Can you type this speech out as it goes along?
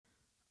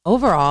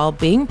Overall,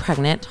 being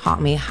pregnant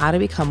taught me how to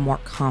become more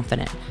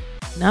confident,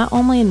 not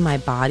only in my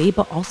body,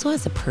 but also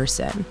as a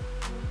person.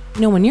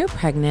 You know, when you're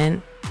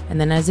pregnant and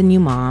then as a new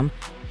mom,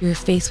 you're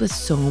faced with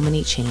so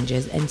many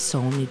changes and so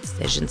many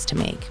decisions to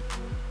make.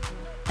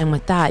 And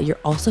with that, you're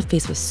also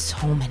faced with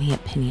so many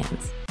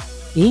opinions.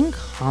 Being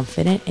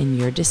confident in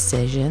your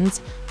decisions,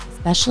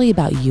 especially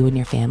about you and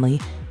your family,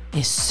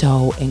 is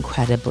so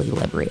incredibly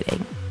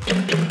liberating.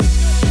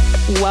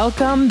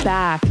 Welcome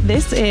back.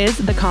 This is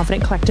the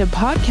Confident Collective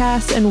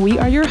podcast, and we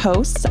are your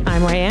hosts.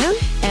 I'm Ryan.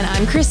 And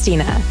I'm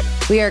Christina.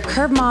 We are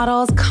curve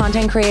models,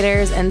 content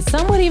creators, and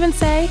some would even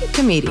say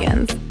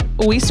comedians.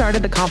 We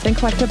started the Confident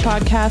Collective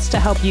podcast to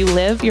help you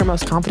live your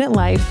most confident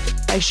life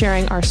by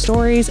sharing our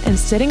stories and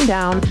sitting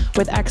down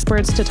with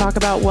experts to talk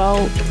about,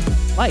 well,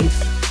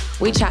 life.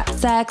 We chat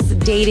sex,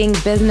 dating,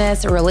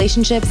 business,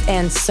 relationships,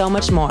 and so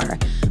much more.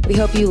 We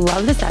hope you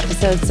love this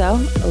episode, so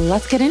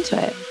let's get into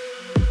it.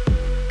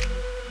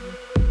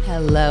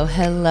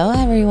 Hello,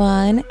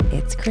 everyone.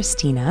 It's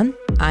Christina.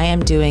 I am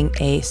doing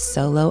a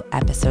solo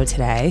episode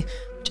today,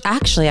 which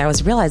actually I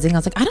was realizing, I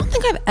was like, I don't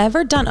think I've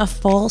ever done a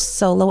full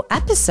solo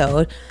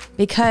episode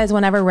because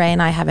whenever Ray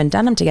and I haven't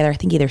done them together, I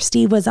think either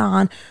Steve was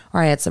on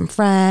or I had some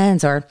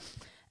friends or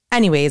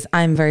anyways,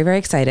 I'm very, very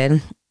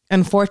excited.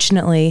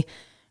 Unfortunately,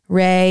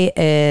 Ray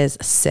is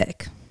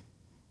sick.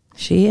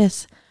 She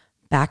is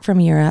back from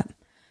Europe,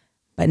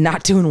 but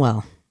not doing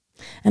well.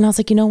 And I was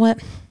like, you know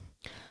what?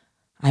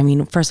 I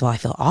mean, first of all, I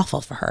feel awful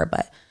for her,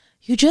 but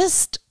you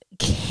just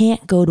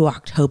can't go to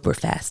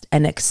Oktoberfest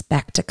and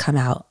expect to come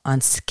out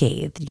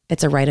unscathed.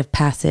 It's a rite of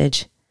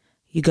passage.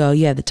 You go,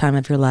 you have the time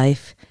of your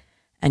life,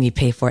 and you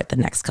pay for it the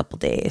next couple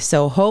days.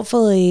 So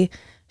hopefully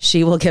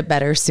she will get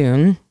better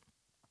soon,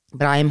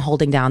 but I am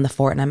holding down the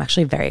fort, and I'm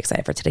actually very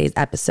excited for today's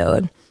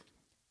episode.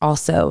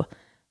 Also,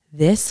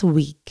 this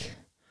week,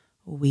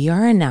 we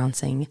are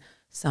announcing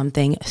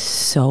something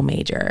so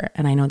major,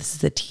 and I know this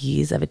is a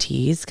tease of a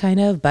tease, kind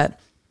of, but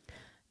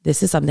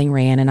this is something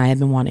Ryan and I have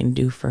been wanting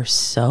to do for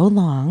so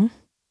long.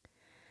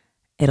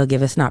 It'll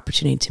give us an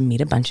opportunity to meet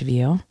a bunch of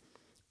you,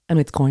 and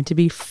it's going to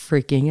be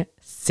freaking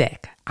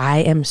sick. I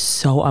am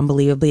so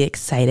unbelievably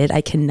excited. I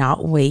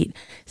cannot wait.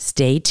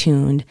 Stay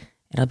tuned.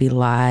 It'll be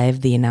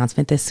live, the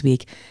announcement this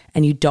week,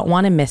 and you don't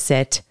want to miss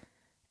it.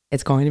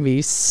 It's going to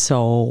be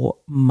so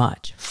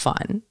much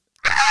fun.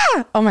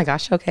 Oh my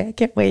gosh. Okay. I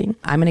can't wait.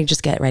 I'm going to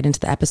just get right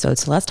into the episode.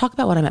 So let's talk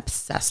about what I'm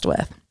obsessed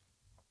with.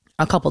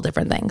 A couple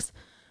different things.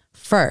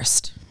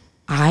 First,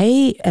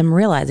 I am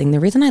realizing the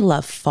reason I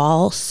love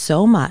fall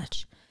so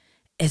much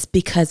is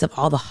because of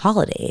all the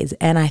holidays.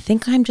 And I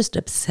think I'm just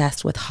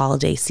obsessed with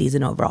holiday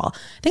season overall.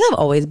 I think I've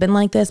always been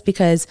like this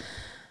because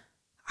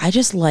I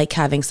just like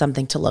having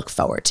something to look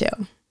forward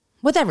to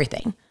with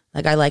everything.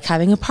 Like I like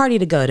having a party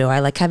to go to. I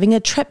like having a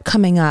trip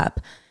coming up.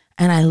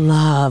 And I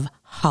love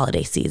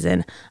holiday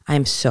season.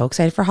 I'm so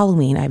excited for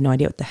Halloween. I have no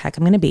idea what the heck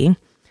I'm going to be.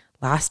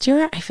 Last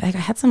year, I feel like I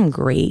had some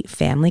great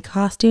family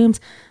costumes.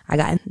 I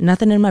got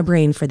nothing in my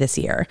brain for this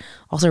year.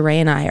 Also, Ray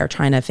and I are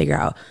trying to figure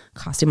out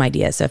costume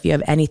ideas. So if you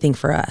have anything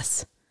for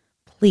us,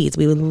 please,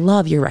 we would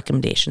love your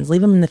recommendations.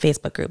 Leave them in the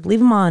Facebook group. Leave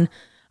them on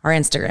our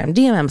Instagram,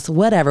 DMs,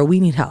 whatever.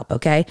 We need help,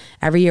 okay?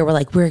 Every year, we're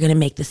like, we're going to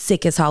make the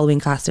sickest Halloween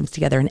costumes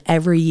together. And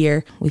every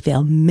year, we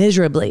fail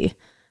miserably.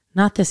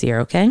 Not this year,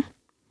 okay?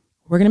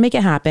 We're going to make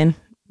it happen,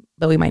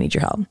 but we might need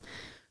your help.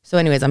 So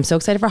anyways, I'm so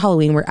excited for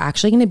Halloween. We're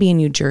actually going to be in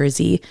New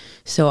Jersey.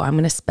 So I'm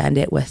going to spend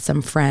it with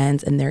some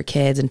friends and their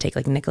kids and take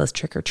like Nicholas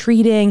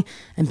trick-or-treating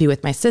and be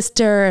with my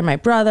sister and my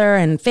brother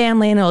and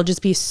family. And it'll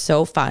just be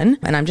so fun.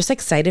 And I'm just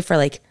excited for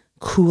like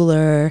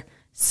cooler,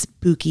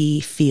 spooky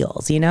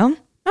feels, you know?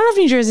 I don't know if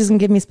New Jersey's going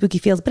to give me spooky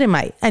feels, but it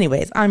might.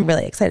 Anyways, I'm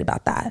really excited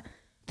about that.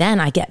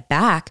 Then I get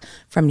back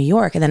from New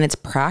York and then it's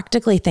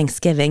practically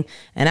Thanksgiving.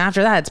 And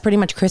after that, it's pretty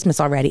much Christmas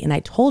already. And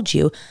I told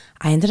you,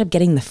 I ended up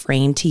getting the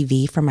frame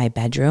TV for my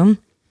bedroom.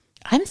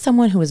 I'm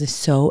someone who is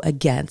so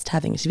against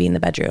having a TV in the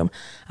bedroom.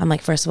 I'm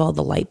like, first of all,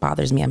 the light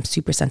bothers me. I'm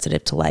super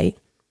sensitive to light.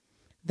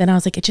 Then I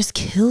was like, it just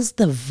kills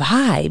the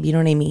vibe. You know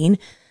what I mean?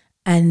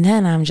 And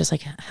then I'm just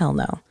like, hell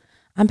no.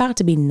 I'm about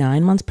to be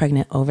 9 months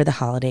pregnant over the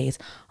holidays.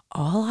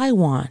 All I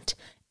want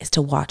is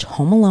to watch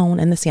Home Alone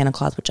and the Santa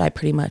Claus, which I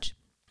pretty much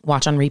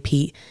watch on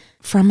repeat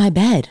from my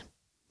bed,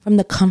 from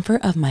the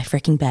comfort of my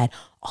freaking bed.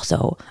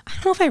 Also, I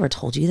don't know if I ever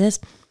told you this,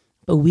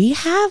 but we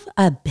have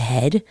a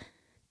bed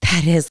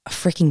that is a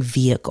freaking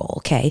vehicle,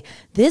 okay?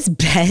 This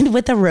bed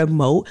with a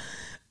remote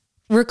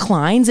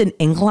reclines and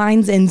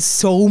inclines in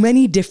so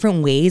many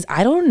different ways.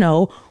 I don't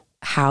know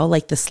how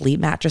like the sleep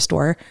mattress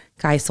store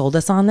guy sold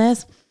us on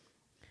this.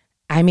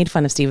 I made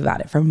fun of Steve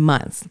about it for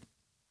months,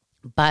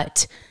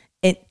 but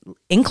it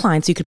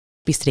inclines so you could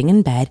be sitting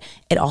in bed.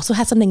 It also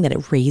has something that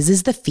it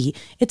raises the feet.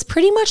 It's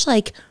pretty much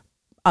like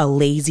a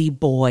lazy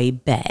boy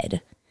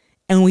bed.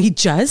 And we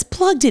just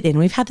plugged it in.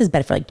 We've had this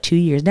bed for like 2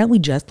 years now. We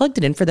just plugged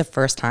it in for the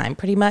first time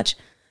pretty much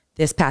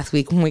this past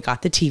week when we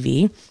got the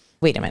TV.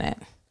 Wait a minute.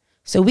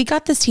 So we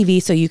got this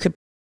TV so you could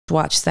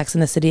watch Sex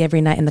and the City every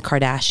night and the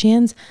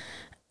Kardashians.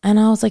 And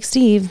I was like,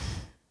 Steve,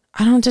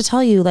 I don't have to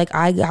tell you, like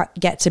I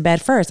get to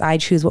bed first. I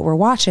choose what we're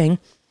watching.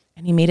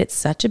 And he made it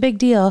such a big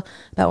deal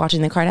about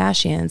watching the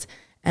Kardashians.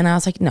 And I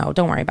was like, no,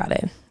 don't worry about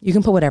it. You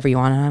can put whatever you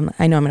want on.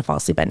 I know I'm going to fall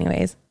asleep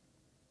anyways.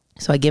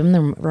 So I give him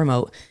the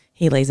remote.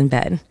 He lays in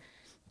bed.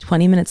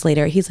 20 minutes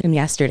later, and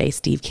yesterday,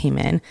 Steve came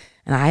in,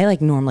 and I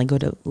like normally go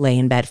to lay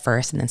in bed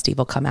first and then Steve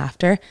will come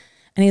after.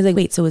 And he's like,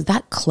 wait, so is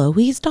that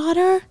Chloe's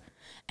daughter?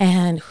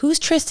 And who's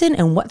Tristan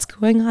and what's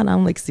going on?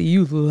 I'm like, so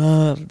you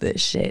love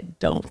this shit,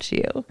 don't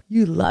you?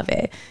 You love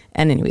it.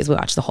 And anyways, we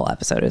watched the whole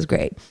episode. It was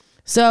great.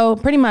 So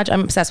pretty much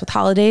I'm obsessed with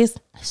holidays.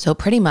 So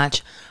pretty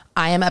much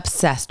I am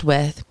obsessed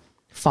with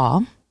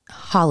fall,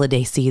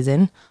 holiday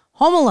season,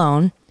 Home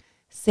Alone,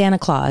 Santa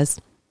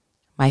Claus,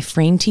 my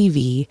frame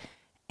TV,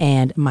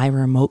 and my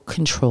remote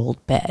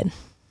controlled bed.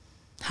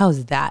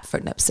 How's that for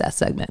an obsessed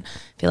segment?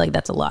 I feel like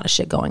that's a lot of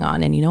shit going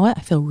on. And you know what?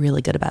 I feel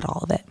really good about all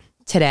of it.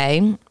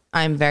 Today,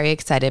 I'm very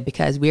excited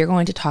because we are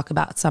going to talk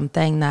about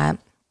something that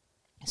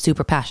is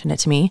super passionate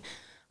to me.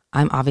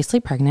 I'm obviously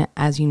pregnant,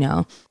 as you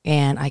know,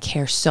 and I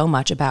care so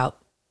much about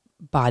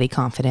body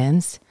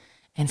confidence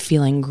and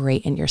feeling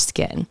great in your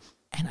skin.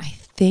 And I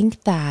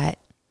think that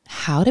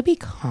how to be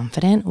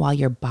confident while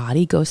your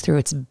body goes through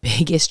its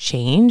biggest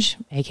change,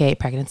 aka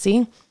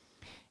pregnancy,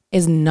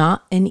 is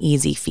not an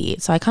easy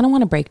feat. So I kind of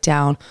want to break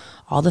down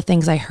all the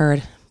things I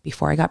heard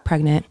before I got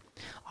pregnant,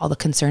 all the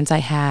concerns I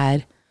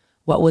had,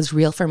 what was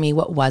real for me,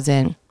 what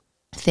wasn't,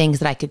 things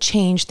that I could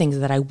change, things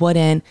that I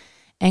wouldn't,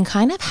 and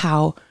kind of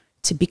how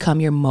to become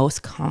your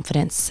most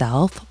confident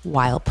self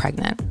while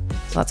pregnant.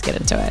 So let's get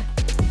into it.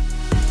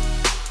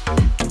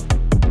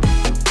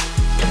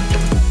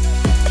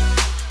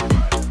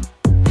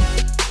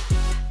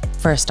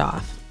 First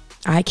off,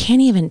 I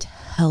can't even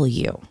tell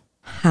you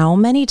how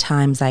many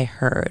times I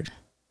heard,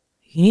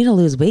 you need to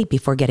lose weight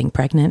before getting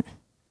pregnant.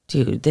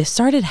 Dude, this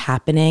started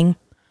happening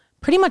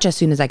pretty much as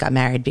soon as I got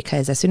married,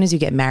 because as soon as you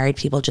get married,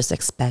 people just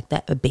expect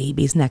that a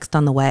baby's next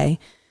on the way.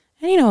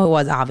 And it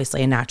was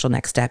obviously a natural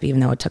next step,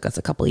 even though it took us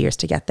a couple of years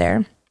to get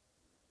there.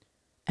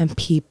 And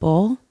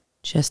people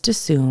just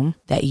assume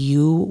that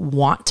you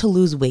want to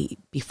lose weight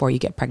before you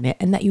get pregnant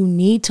and that you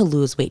need to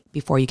lose weight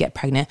before you get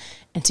pregnant.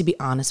 And to be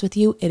honest with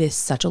you, it is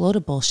such a load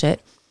of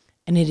bullshit.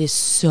 And it is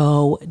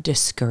so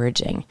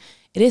discouraging.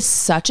 It is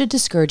such a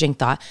discouraging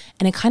thought.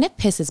 And it kind of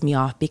pisses me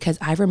off because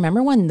I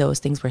remember when those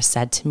things were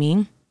said to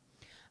me,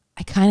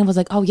 I kind of was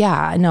like, oh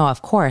yeah, no,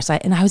 of course.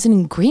 And I was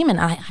in agreement.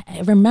 I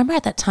remember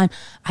at that time,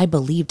 I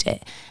believed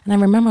it. And I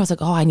remember I was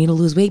like, oh, I need to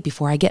lose weight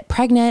before I get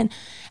pregnant.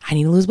 I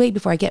need to lose weight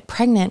before I get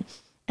pregnant.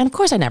 And of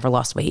course I never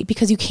lost weight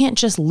because you can't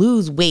just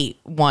lose weight,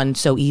 one,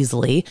 so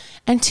easily.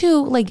 And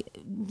two, like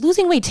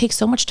losing weight takes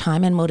so much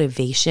time and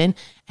motivation,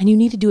 and you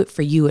need to do it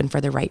for you and for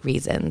the right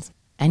reasons.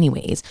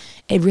 Anyways,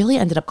 it really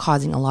ended up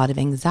causing a lot of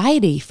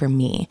anxiety for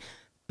me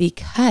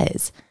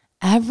because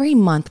every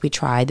month we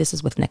tried, this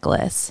is with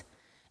Nicholas,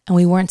 and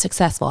we weren't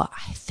successful.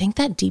 I think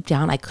that deep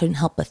down, I couldn't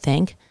help but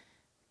think,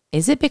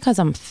 is it because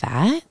I'm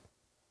fat?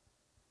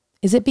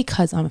 Is it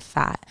because I'm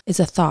fat? Is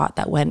a thought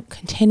that went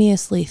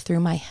continuously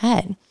through my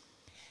head.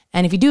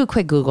 And if you do a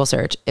quick Google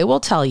search, it will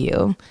tell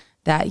you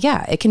that,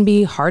 yeah, it can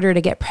be harder to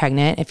get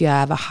pregnant if you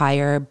have a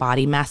higher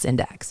body mass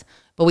index.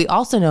 But we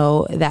also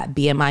know that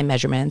BMI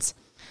measurements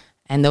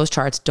and those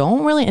charts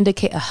don't really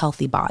indicate a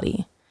healthy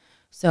body.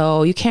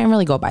 So you can't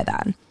really go by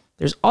that.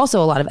 There's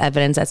also a lot of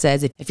evidence that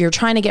says if you're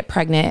trying to get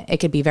pregnant, it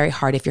could be very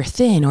hard if you're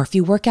thin or if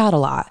you work out a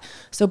lot.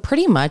 So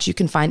pretty much you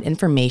can find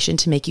information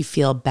to make you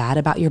feel bad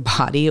about your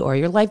body or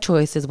your life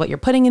choices, what you're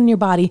putting in your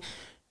body,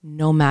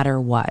 no matter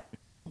what.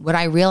 What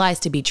I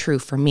realized to be true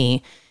for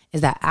me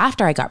is that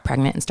after I got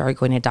pregnant and started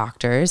going to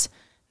doctors,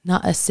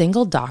 not a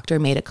single doctor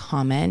made a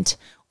comment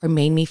or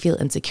made me feel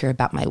insecure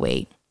about my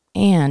weight.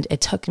 And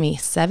it took me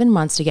 7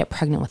 months to get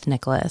pregnant with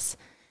Nicholas.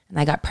 And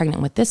I got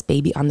pregnant with this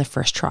baby on the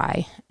first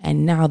try.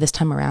 And now this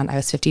time around, I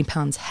was 15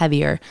 pounds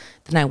heavier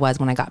than I was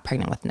when I got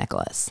pregnant with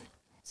Nicholas.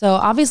 So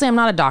obviously I'm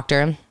not a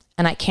doctor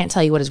and I can't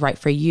tell you what is right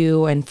for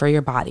you and for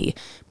your body.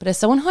 But as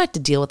someone who had to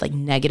deal with like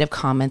negative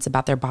comments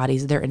about their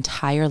bodies their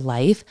entire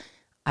life,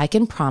 I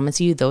can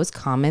promise you those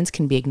comments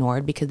can be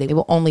ignored because they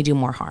will only do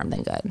more harm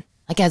than good.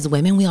 Like as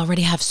women, we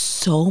already have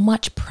so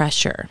much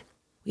pressure.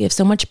 We have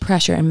so much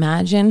pressure.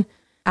 Imagine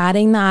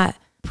adding that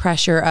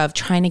pressure of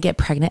trying to get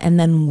pregnant and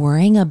then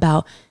worrying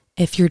about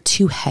if you're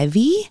too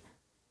heavy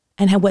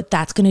and what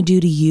that's going to do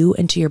to you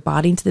and to your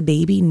body and to the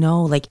baby.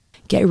 No, like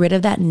get rid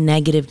of that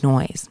negative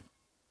noise.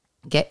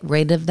 Get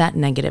rid of that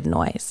negative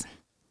noise.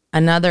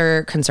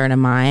 Another concern of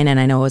mine, and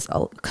I know it's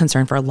a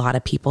concern for a lot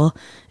of people,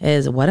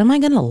 is what am I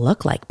going to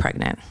look like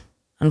pregnant?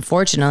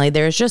 Unfortunately,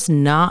 there's just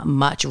not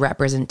much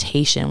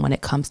representation when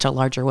it comes to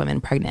larger women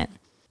pregnant,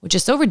 which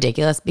is so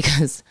ridiculous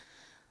because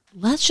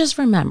let's just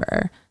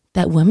remember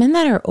that women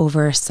that are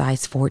over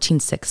size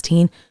 14,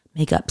 16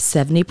 make up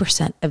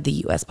 70% of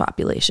the US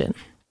population.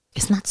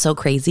 Isn't that so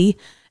crazy?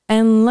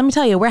 And let me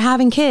tell you, we're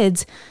having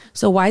kids.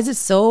 So why is it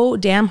so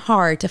damn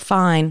hard to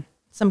find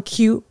some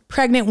cute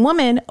pregnant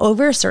woman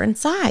over a certain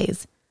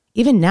size?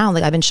 Even now,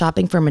 like I've been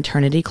shopping for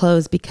maternity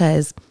clothes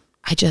because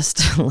I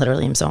just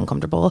literally am so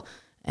uncomfortable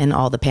in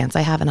all the pants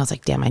I have. And I was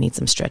like, damn, I need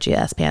some stretchy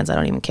ass pants. I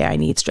don't even care. I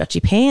need stretchy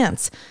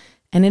pants.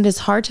 And it is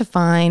hard to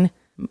find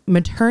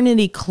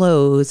maternity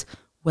clothes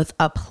with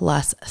a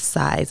plus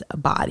size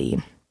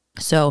body.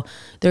 So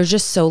there's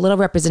just so little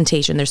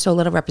representation. There's so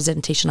little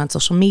representation on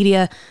social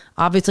media.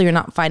 Obviously, you're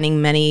not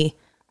finding any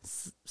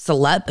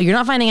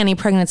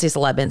pregnancy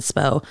celeb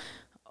inspo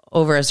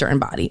over a certain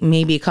body,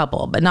 maybe a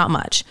couple, but not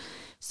much.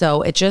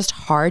 So it's just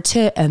hard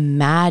to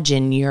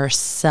imagine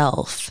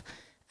yourself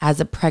as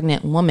a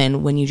pregnant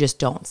woman when you just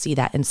don't see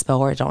that inspo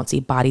or don't see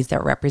bodies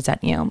that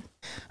represent you.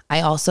 I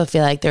also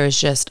feel like there's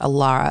just a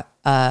lot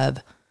of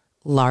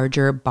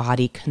larger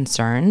body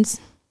concerns.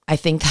 I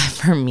think that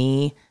for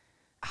me,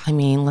 I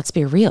mean, let's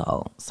be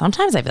real.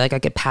 Sometimes I feel like I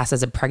could pass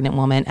as a pregnant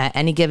woman at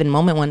any given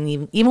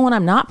moment even when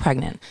I'm not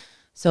pregnant.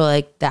 So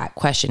like that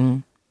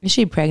question, is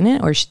she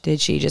pregnant or did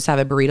she just have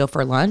a burrito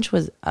for lunch,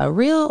 was a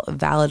real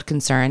valid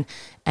concern.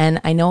 And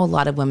I know a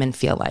lot of women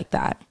feel like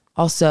that.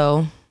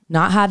 Also,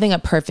 not having a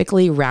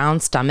perfectly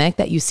round stomach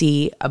that you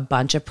see a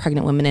bunch of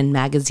pregnant women in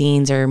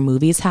magazines or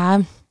movies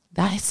have,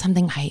 that is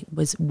something I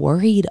was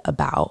worried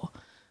about.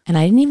 And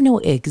I didn't even know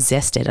it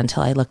existed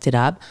until I looked it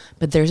up.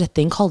 But there's a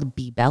thing called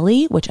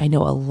B-belly, which I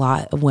know a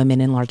lot of women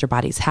in larger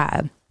bodies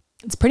have.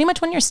 It's pretty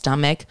much when your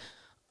stomach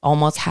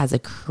almost has a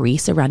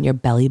crease around your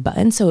belly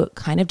button. So it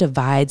kind of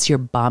divides your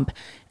bump.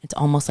 It's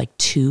almost like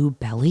two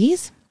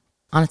bellies.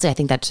 Honestly, I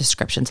think that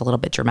description's a little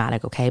bit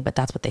dramatic, okay? But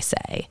that's what they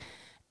say.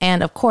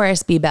 And of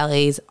course,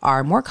 B-bellies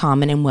are more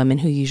common in women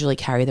who usually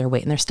carry their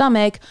weight in their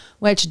stomach,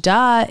 which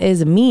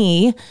is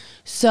me.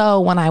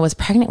 So when I was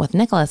pregnant with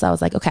Nicholas, I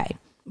was like, okay,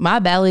 my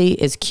belly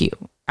is cute.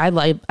 I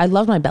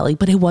loved my belly,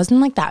 but it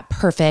wasn't like that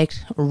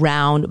perfect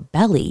round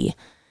belly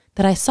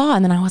that I saw.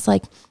 And then I was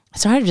like, I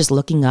started just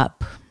looking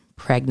up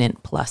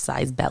pregnant plus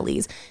size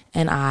bellies.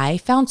 And I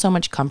found so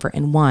much comfort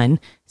in one,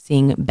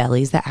 seeing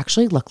bellies that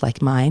actually look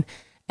like mine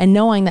and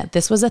knowing that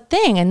this was a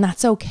thing and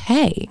that's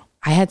okay.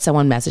 I had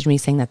someone message me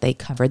saying that they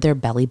covered their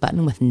belly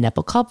button with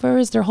nipple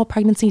covers their whole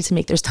pregnancy to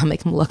make their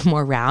stomach look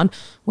more round,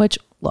 which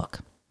look,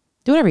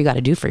 do whatever you got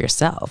to do for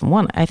yourself.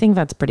 One, I think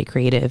that's pretty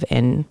creative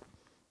and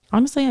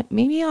honestly,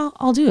 maybe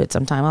I'll do it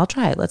sometime. I'll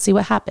try it. Let's see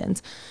what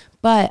happens.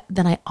 But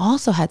then I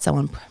also had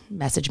someone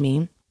message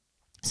me,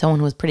 someone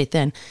who was pretty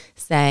thin,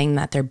 saying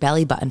that their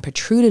belly button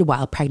protruded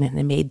while pregnant and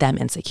it made them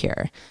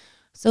insecure.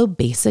 So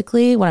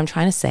basically what I'm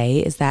trying to say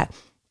is that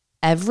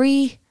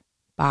every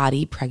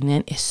body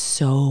pregnant is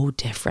so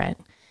different.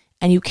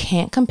 And you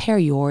can't compare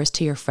yours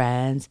to your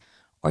friends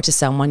or to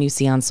someone you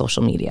see on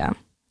social media.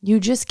 You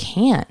just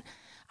can't.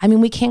 I mean,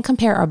 we can't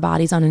compare our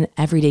bodies on an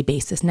everyday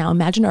basis. Now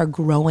imagine our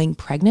growing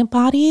pregnant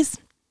bodies.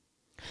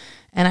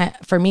 And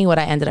for me, what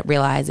I ended up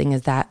realizing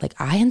is that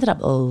I ended up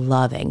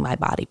loving my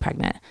body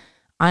pregnant.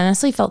 I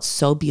honestly felt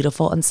so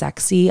beautiful and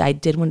sexy. I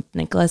did with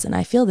Nicholas and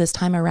I feel this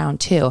time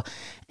around too.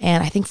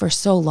 And I think for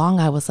so long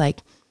I was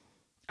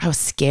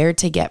scared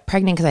to get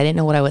pregnant because I didn't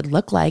know what I would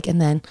look like.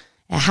 And then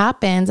it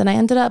happens and I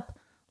ended up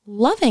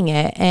loving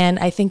it. And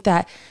I think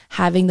that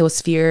having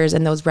those fears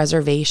and those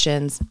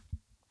reservations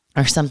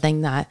are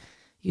something that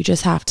you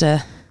just have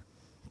to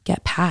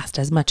get past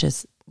as much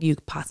as you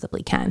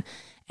possibly can.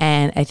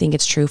 And I think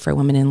it's true for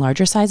women in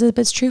larger sizes,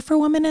 but it's true for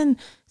women in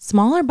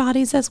smaller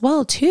bodies as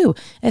well too,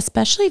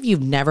 especially if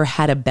you've never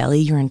had a belly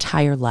your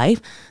entire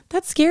life.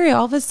 That's scary.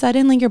 All of a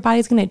sudden, your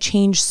body's going to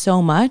change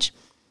so much.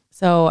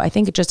 So I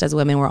think just as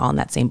women, we're all in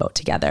that same boat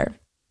together.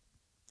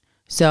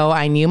 So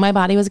I knew my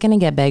body was going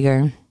to get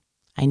bigger.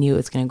 I knew it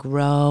was going to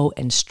grow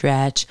and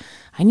stretch.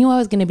 I knew I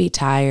was going to be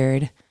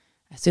tired.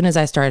 As soon as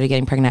I started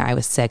getting pregnant, I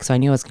was sick. So I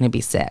knew I was going to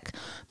be sick.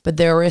 But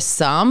there were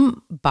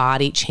some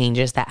body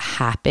changes that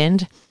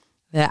happened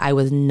that I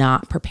was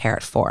not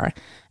prepared for.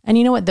 And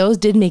you know what? Those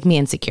did make me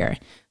insecure.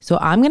 So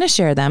I'm going to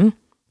share them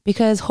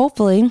because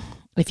hopefully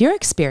if you're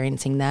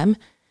experiencing them,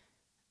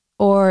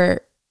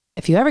 or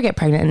if you ever get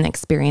pregnant and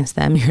experience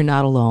them, you're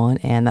not alone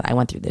and that I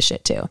went through this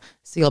shit too.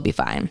 So you'll be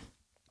fine.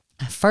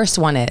 First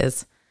one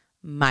is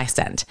my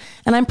scent.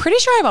 And I'm pretty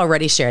sure I've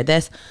already shared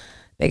this.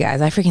 But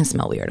guys, I freaking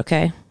smell weird,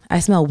 okay? I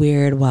smell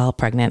weird while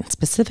pregnant,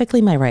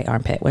 specifically my right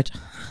armpit, which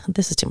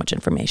this is too much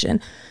information,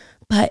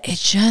 but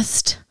it's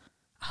just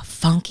a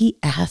funky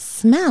ass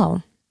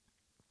smell.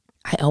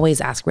 I always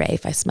ask Ray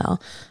if I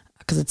smell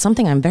because it's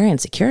something I'm very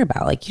insecure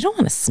about. You don't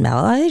want to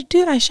smell.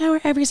 I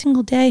shower every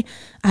single day.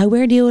 I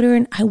wear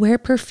deodorant. I wear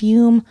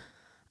perfume.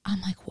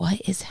 I'm like,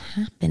 what is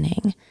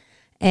happening?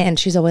 And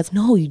she's always,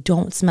 no, you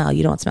don't smell.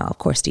 You don't smell. Of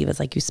course, Steve is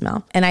like, you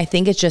smell. And I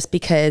think it's just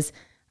because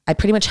I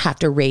pretty much have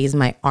to raise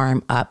my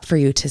arm up for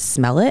you to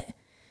smell it.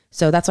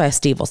 So that's why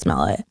Steve will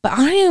smell it. But I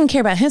don't even care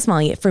about him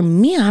smelling it. For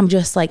me, I'm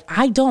just like,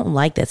 I don't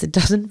like this. It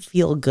doesn't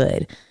feel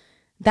good.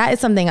 That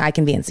is something I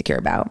can be insecure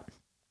about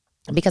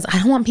because I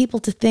don't want people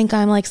to think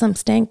I'm like some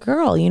stank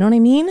girl. You know what I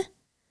mean?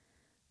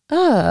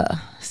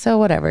 So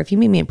whatever. If you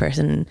meet me in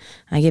person and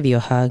I give you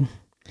a hug and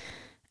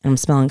I'm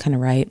smelling kind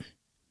of right,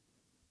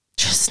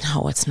 just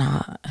know it's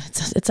not.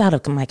 It's out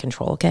of my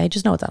control, okay?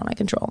 Just know it's out of my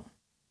control.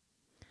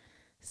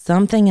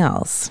 Something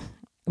else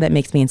that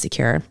makes me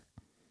insecure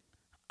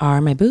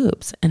are my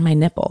boobs and my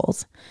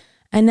nipples.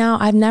 And now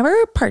I've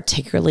never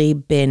particularly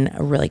been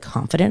really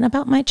confident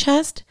about my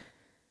chest.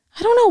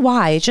 I don't know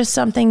why. It's just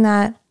something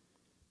that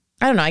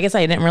I don't know, I guess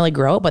I didn't really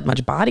grow up with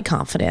much body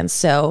confidence.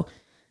 So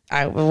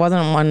I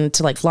wasn't one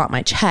to like flaunt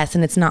my chest.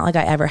 And it's not like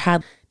I ever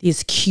had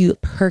these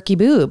cute, perky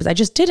boobs. I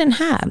just didn't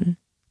have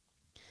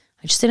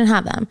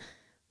them.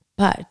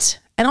 But,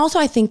 and also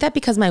I think that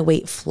because my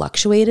weight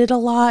fluctuated a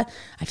lot,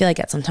 I feel like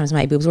at sometimes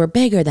my boobs were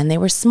bigger, then they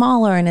were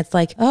smaller. And it's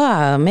like,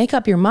 make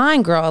up your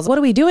mind, girls. What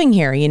are we doing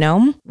here, you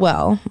know?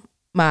 Well,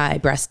 my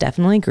breasts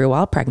definitely grew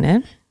while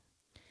pregnant.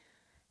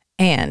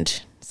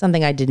 And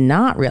something I did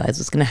not realize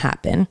was going to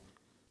happen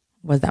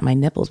was that my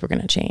nipples were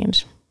going to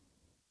change.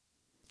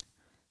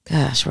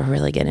 Gosh, we're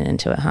really getting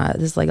into it, huh?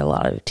 This is like a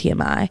lot of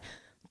TMI.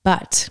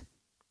 But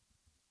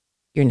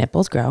your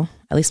nipples grow,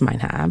 at least mine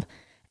have,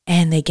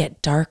 and they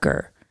get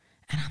darker.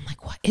 And I'm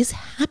like, what is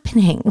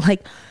happening?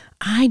 Like,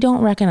 I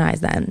don't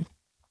recognize them.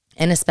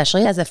 And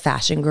especially as a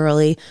fashion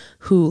girly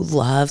who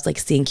loves like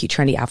seeing cute,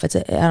 trendy outfits.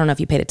 I don't know if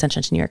you paid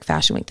attention to New York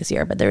Fashion Week this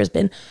year, but there's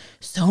been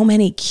so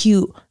many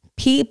cute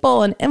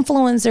people and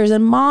influencers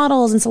and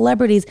models and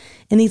celebrities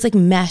in these like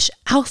mesh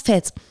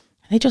outfits.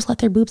 They just let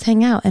their boobs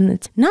hang out. And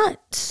it's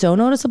not so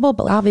noticeable,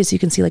 but obviously you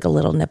can see like a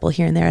little nipple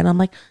here and there. And I'm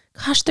like,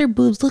 gosh, their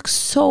boobs look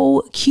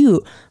so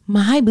cute.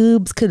 My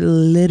boobs could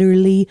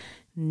literally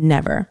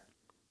never.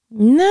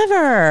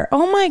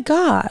 Oh my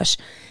gosh.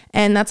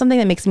 And that's something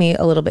that makes me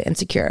a little bit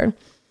insecure.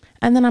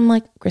 And then I'm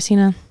like,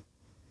 Christina,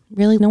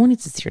 really? No one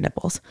needs to see your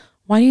nipples.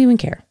 Why do you even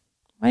care?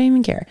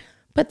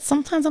 But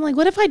sometimes I'm like,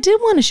 what if I did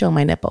want to show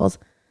my nipples?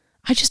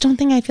 I just don't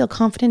think I feel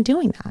confident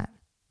doing that.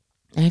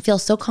 And I feel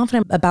so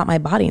confident about my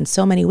body in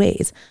so many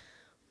ways.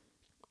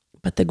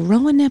 But the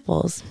growing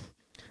nipples,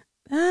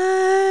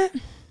 that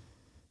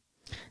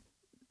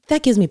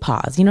gives me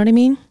pause. You know what I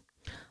mean?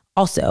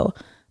 Also,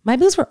 my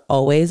boobs were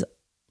always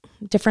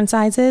different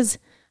sizes.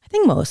 I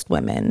think most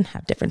women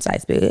have different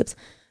size boobs.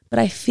 But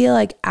I feel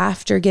like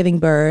after giving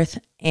birth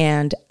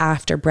and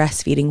after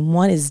breastfeeding,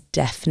 one is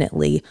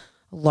definitely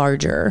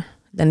larger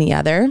than the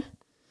other,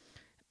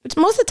 which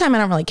most of the time I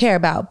don't really care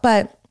about.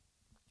 But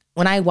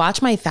when I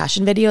watch my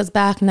fashion videos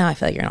back, now I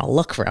feel like you're gonna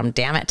look for them,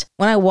 damn it.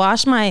 When I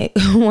watch my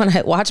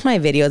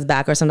videos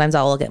back, or sometimes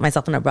I'll look at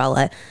myself in a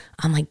bralette,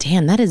 I'm like,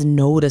 damn, that is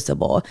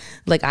noticeable.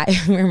 Like I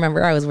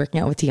remember I was working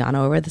out with Tiana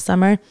over the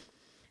summer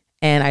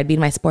and I'd be in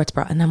my sports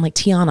bra and I'm like,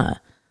 Tiana,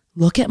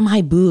 look at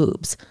my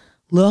boobs.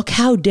 Look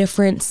how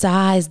different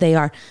size they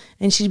are.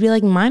 And she'd be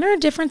like, mine are a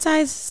different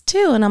size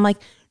too. And I'm like,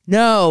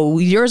 no,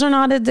 yours are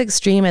not as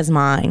extreme as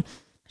mine.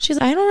 She's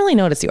like, I don't really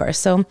notice yours.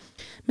 So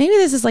maybe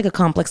this is like a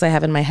complex I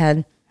have in my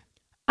head.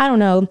 I don't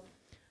know.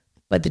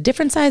 But the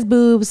different size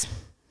boobs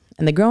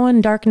and the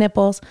growing dark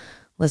nipples,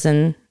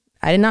 listen,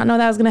 I did not know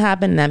that was going to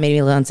happen. And that made me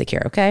a little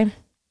insecure, okay?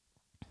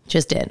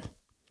 Just did.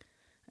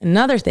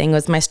 Another thing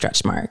was my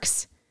stretch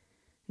marks.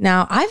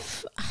 Now, I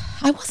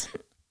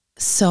wasn't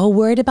so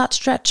worried about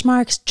stretch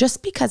marks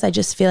just because I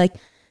just feel like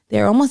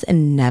they're almost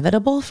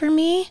inevitable for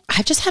me.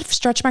 I've just had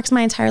stretch marks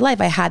my entire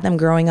life. I had them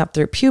growing up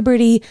through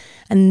puberty.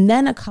 And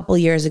then a couple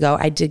years ago,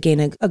 I did gain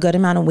a good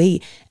amount of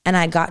weight and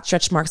I got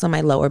stretch marks on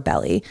my lower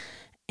belly.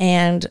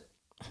 And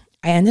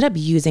I ended up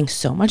using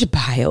so much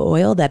bio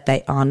oil that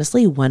they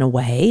honestly went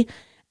away.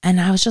 And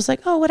I was just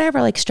like, oh,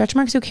 whatever, like stretch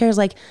marks, who cares?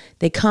 Like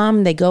they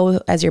come, they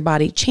go as your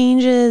body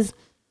changes,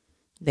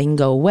 they can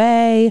go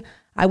away.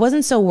 I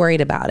wasn't so worried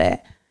about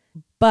it.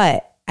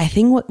 But I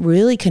think what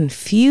really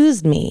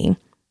confused me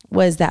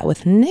was that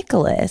with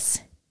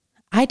Nicholas,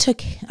 I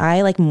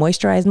like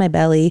moisturized my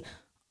belly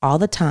all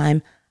the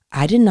time.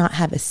 I did not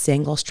have a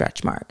single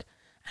stretch mark.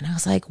 And I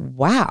was like,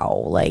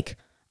 wow, like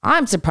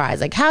I'm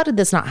surprised. Like, how did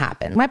this not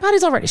happen? My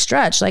body's already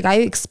stretched. Like I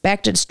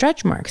expected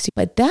stretch marks.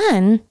 But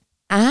then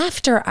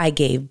after I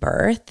gave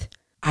birth,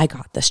 I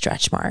got the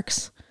stretch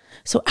marks.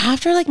 So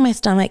after like my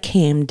stomach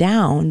came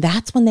down,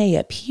 that's when they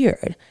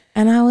appeared.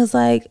 And I was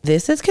like,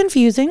 this is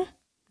confusing.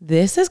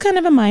 This is kind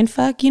of a mind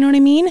fuck. You know what I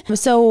mean?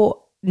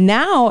 So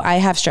now I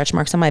have stretch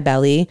marks on my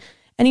belly.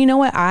 And you know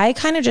what? I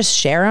kind of just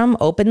share them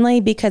openly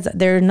because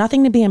they're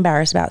nothing to be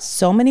embarrassed about.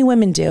 So many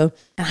women do.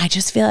 And I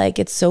just feel like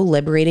it's so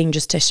liberating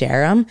just to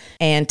share them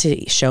and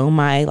to show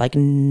my like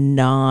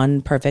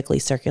non-perfectly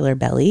circular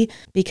belly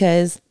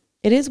because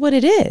it is what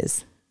it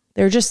is.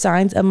 They're just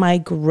signs of my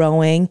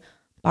growing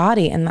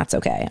body and that's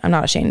okay. I'm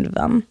not ashamed of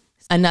them.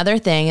 Another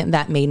thing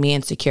that made me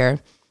insecure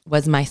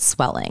was my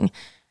swelling.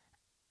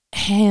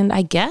 And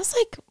I guess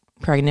like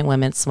pregnant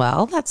women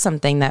swell. That's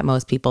something that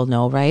most people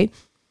know, right?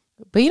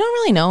 But you don't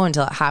really know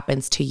until it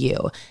happens to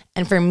you.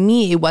 And for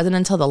me, it wasn't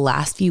until the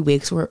last few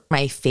weeks where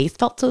my face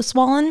felt so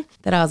swollen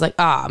that I was like,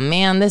 oh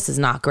man, this is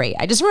not great.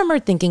 I just remember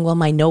thinking, will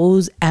my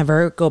nose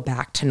ever go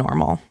back to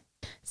normal?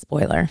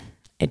 Spoiler,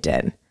 it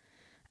did.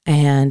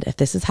 And if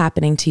this is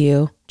happening to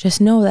you, just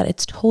know that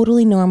it's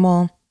totally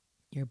normal.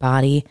 Your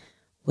body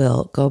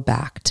will go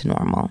back to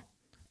normal.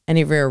 And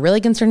if you're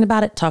really concerned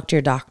about it, talk to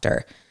your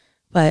doctor.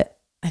 But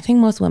I think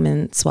most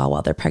women swell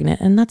while they're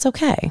pregnant, and that's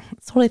okay.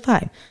 It's totally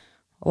fine.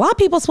 A lot of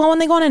people swell when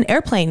they go on an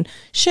airplane.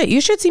 Shit,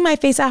 you should see my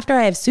face after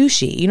I have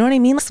sushi. You know what I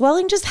mean?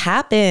 Swelling just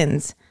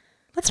happens.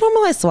 Let's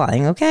normalize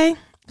swelling, okay?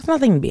 There's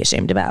nothing to be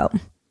ashamed about.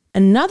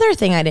 Another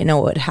thing I didn't know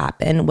what would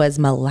happen was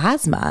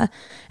melasma.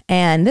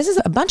 And this is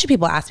a bunch of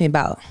people asked me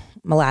about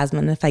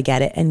melasma if I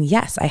get it. And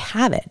yes, I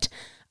have it.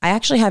 I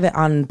actually have it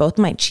on both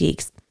my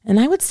cheeks. And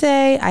I would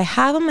say I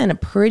have them in a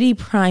pretty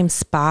prime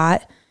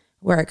spot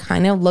where it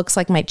kind of looks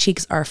like my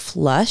cheeks are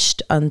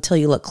flushed until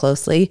you look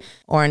closely,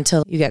 or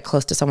until you get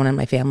close to someone in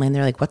my family and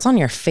they're like, what's on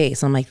your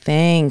face? And I'm like,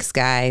 thanks,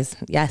 guys.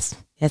 Yes,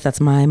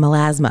 that's my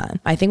melasma.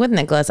 I think with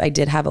Nicholas, I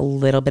did have a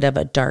little bit of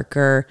a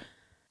darker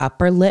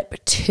upper lip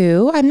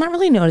too. I'm not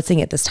really noticing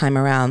it this time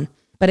around.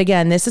 But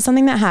again, this is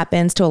something that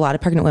happens to a lot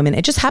of pregnant women.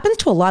 It just happens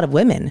to a lot of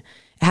women.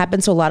 It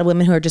happens to a lot of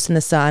women who are just in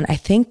the sun. I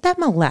think that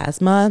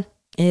melasma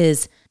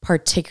is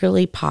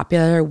particularly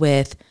popular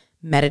with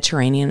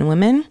Mediterranean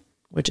women,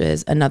 which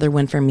is another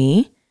win for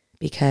me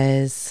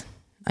because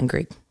I'm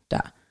Greek,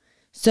 duh.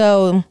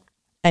 So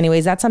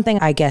anyways, that's something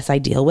I guess I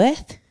deal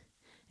with.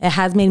 It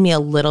has made me a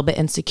little bit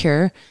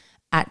insecure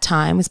at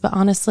times, but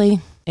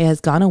honestly, it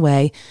has gone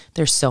away.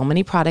 There's so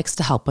many products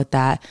to help with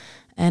that.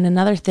 And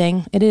another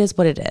thing, it is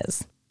what it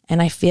is.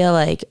 And I feel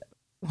like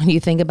when you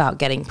think about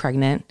getting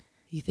pregnant,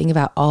 you think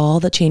about all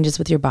the changes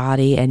with your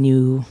body and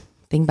you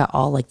think about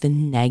all like the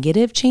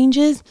negative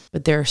changes,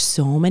 but there are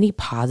so many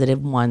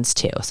positive ones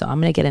too. So I'm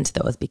going to get into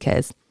those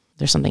because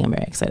there's something I'm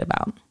very excited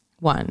about.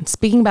 One,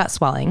 speaking about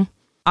swelling,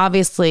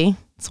 obviously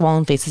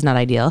swollen face is not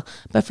ideal,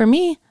 but for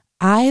me,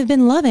 I've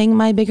been loving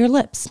my bigger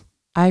lips.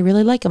 I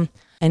really like them.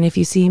 And if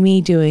you see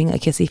me doing a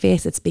kissy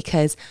face, it's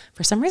because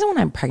for some reason when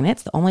I'm pregnant,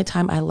 it's the only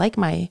time I like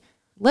my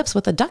lips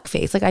with a duck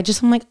face. Like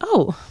I'm like,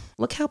 oh,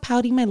 look how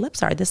pouty my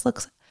lips are. This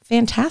looks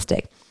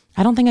fantastic.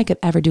 I don't think I could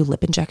ever do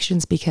lip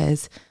injections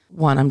because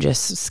one, I'm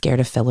just scared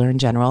of filler in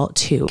general.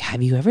 Two,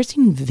 have you ever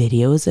seen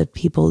videos of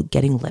people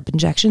getting lip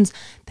injections?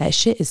 That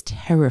shit is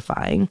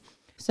terrifying.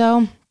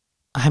 So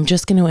I'm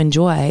just going to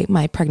enjoy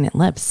my pregnant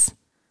lips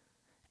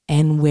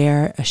and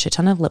wear a shit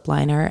ton of lip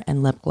liner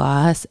and lip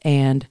gloss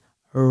and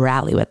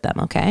rally with them.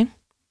 Okay.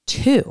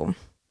 Two,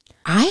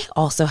 I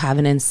also have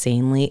an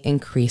insanely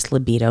increased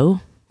libido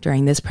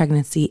during this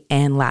pregnancy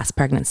and last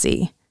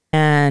pregnancy.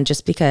 And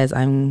just because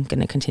I'm going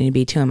to continue to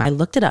be to him, I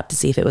looked it up to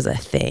see if it was a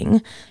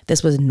thing.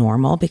 This was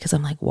normal because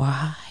I'm like,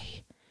 why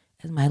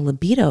is my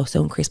libido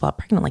so increased while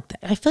pregnant like that?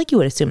 I feel like you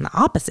would assume the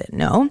opposite,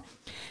 no?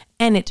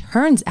 And it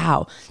turns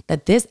out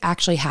that this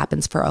actually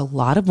happens for a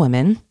lot of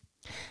women.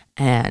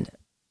 And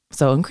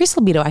so increased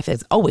libido, I feel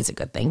is always a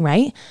good thing,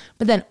 right?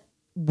 But then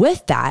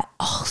with that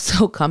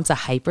also comes a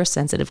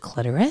hypersensitive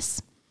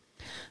clitoris.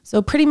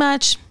 So pretty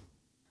much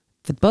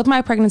for both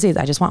my pregnancies,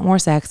 I just want more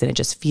sex and it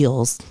just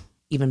feels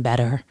even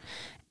better.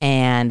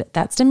 And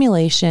that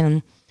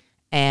stimulation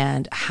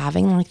and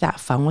having like that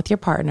fun with your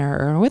partner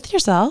or with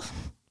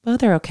yourself,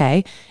 both are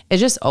okay. It's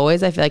just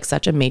always, I feel like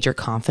such a major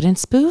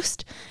confidence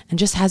boost and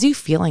just has you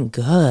feeling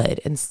good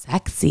and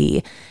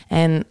sexy.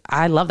 And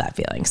I love that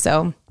feeling.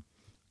 So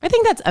I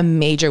think that's a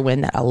major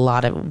win that a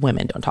lot of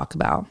women don't talk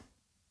about.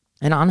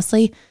 And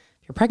honestly,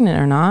 if you're pregnant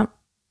or not,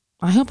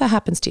 I hope that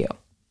happens to you.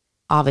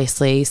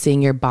 Obviously,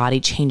 seeing your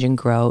body change and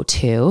grow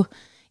too.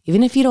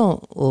 Even if you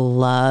don't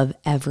love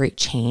every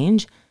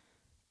change,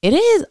 it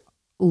is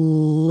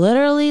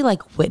literally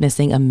like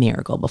witnessing a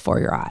miracle before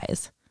your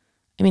eyes.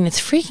 I mean,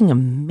 it's freaking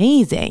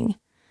amazing.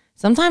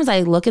 Sometimes I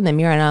look in the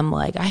mirror and I'm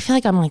like, I feel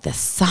like I'm like the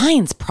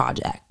science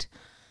project.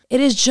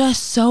 It is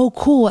just so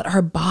cool what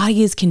our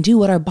bodies can do,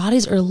 what our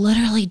bodies are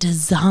literally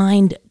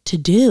designed to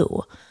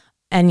do.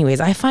 Anyways,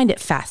 I find it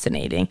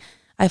fascinating.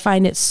 I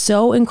find it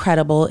so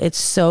incredible. It's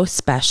so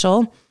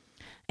special.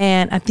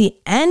 And at the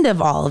end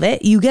of all of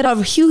it, you get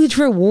a huge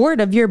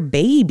reward of your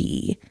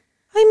baby.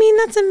 I mean,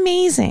 that's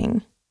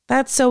amazing.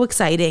 That's so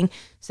exciting.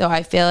 So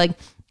I feel like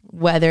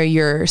whether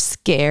you're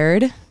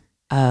scared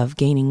of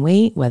gaining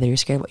weight, whether you're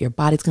scared of what your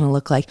body's going to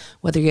look like,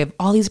 whether you have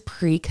all these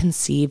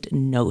preconceived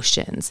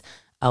notions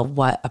of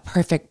what a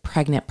perfect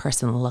pregnant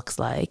person looks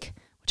like,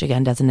 which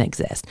again doesn't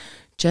exist,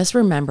 just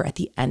remember at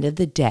the end of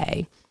the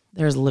day,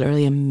 there's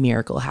literally a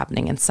miracle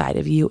happening inside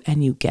of you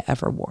and you get a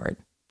reward.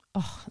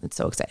 Oh, it's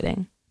so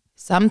exciting.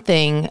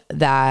 Something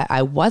that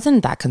I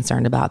wasn't that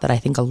concerned about that I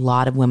think a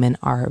lot of women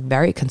are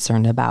very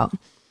concerned about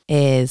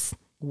is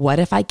what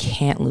if I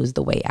can't lose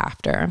the weight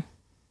after?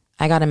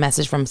 I got a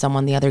message from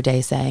someone the other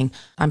day saying,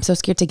 I'm so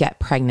scared to get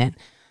pregnant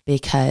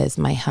because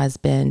my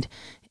husband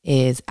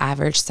is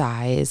average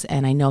size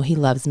and I know he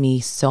loves me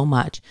so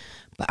much,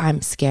 but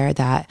I'm scared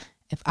that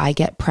if I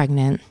get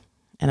pregnant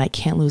and I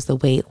can't lose the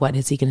weight, what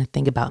is he going to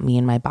think about me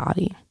and my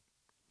body?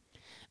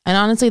 And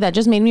honestly, that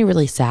just made me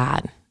really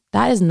sad.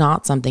 That is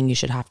not something you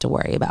should have to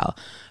worry about.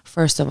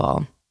 First of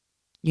all,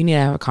 you need to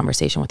have a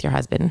conversation with your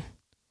husband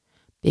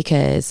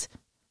because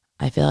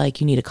I feel like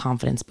you need a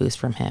confidence boost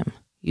from him.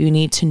 You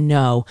need to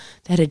know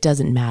that it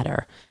doesn't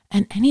matter.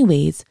 And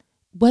anyways,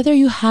 whether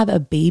you have a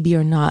baby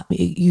or not,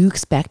 you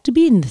expect to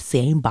be in the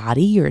same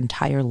body your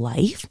entire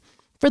life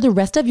for the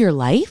rest of your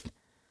life?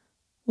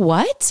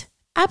 What?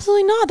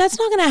 Absolutely not. That's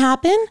not going to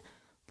happen.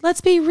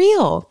 Let's be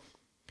real.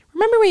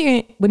 Remember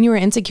when you were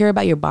insecure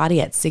about your body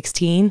at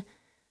 16?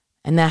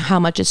 And that how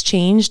much it's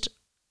changed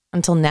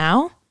until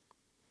now?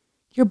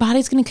 Your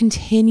body's going to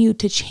continue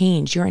to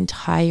change your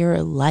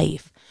entire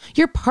life.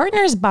 Your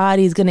partner's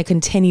body is going to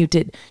continue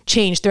to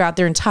change throughout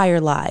their entire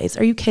lives.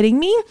 Are you kidding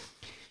me?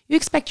 You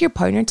expect your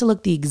partner to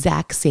look the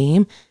exact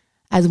same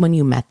as when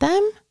you met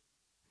them?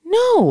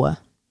 No.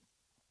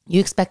 You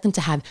expect them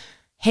to have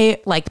hair,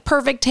 like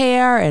perfect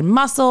hair and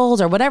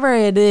muscles or whatever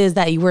it is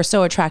that you were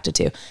so attracted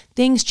to.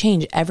 Things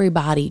change.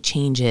 Everybody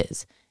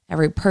changes.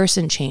 Every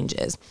person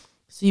changes.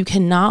 So you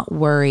cannot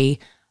worry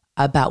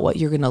about what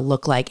you're going to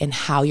look like and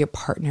how your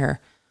partner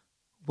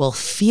will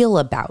feel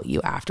about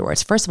you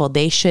afterwards. First of all,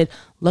 they should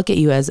look at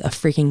you as a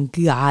freaking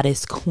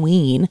goddess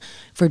queen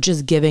for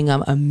just giving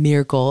them a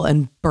miracle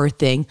and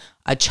birthing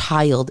a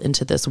child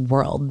into this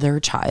world, their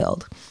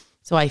child.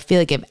 So I feel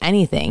like if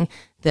anything,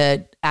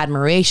 the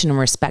admiration and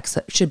respect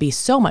should be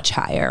so much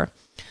higher.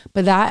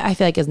 But that I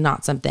feel like is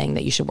not something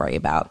that you should worry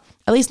about.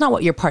 At least not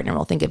what your partner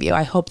will think of you.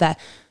 I hope that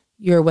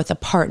you're with a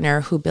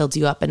partner who builds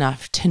you up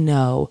enough to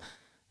know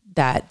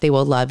that they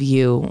will love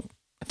you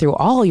through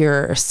all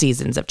your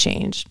seasons of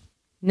change.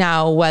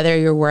 Now, whether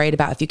you're worried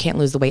about if you can't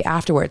lose the weight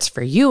afterwards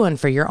for you and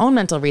for your own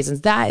mental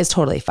reasons, that is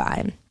totally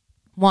fine.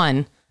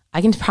 One,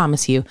 I can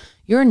promise you,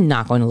 you're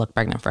not going to look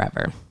pregnant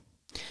forever.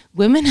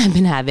 Women have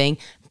been having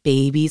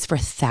babies for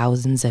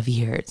thousands of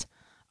years.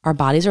 Our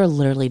bodies are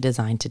literally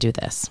designed to do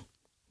this.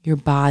 Your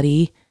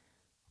body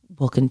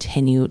will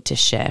continue to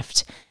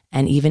shift.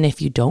 And even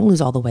if you don't lose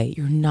all the weight,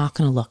 you're not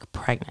going to look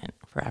pregnant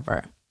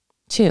forever.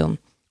 Two,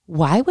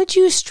 why would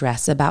you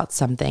stress about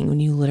something when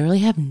you literally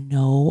have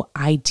no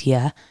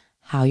idea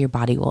how your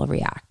body will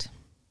react?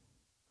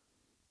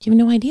 You have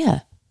no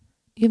idea.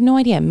 You have no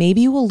idea.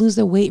 Maybe you will lose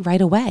the weight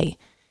right away.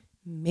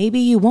 Maybe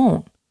you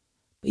won't.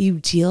 But you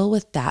deal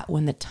with that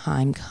when the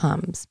time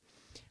comes.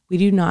 We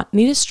do not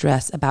need to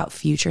stress about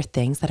future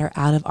things that are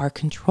out of our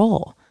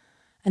control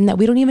and that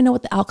we don't even know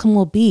what the outcome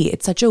will be.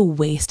 It's such a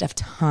waste of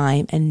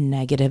time and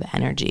negative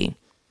energy.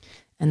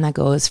 And that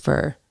goes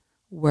for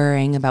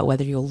worrying about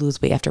whether you'll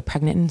lose weight after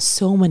pregnant and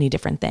so many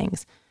different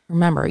things.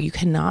 Remember, you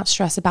cannot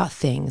stress about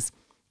things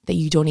that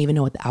you don't even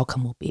know what the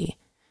outcome will be.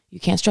 You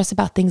can't stress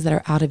about things that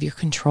are out of your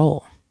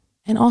control.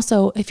 And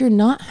also, if you're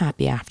not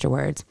happy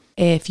afterwards,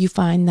 if you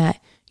find that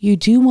you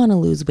do want to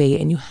lose weight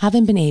and you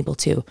haven't been able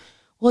to,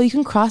 well, you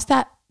can cross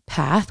that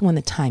path when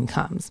the time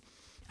comes.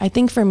 I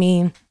think for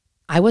me,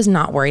 I was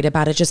not worried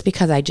about it just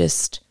because what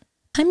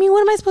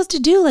am I supposed to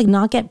do? Like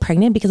not get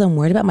pregnant because I'm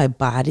worried about my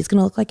body's going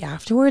to look like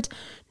afterwards?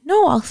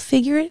 No, I'll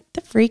figure it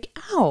the freak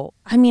out.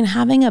 I mean,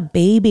 having a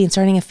baby and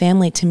starting a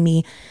family to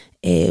me,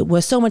 it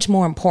was so much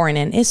more important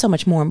and is so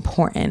much more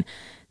important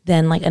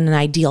than like an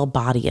ideal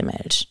body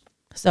image.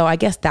 So I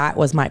guess that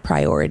was my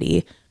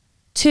priority.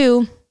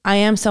 Two, I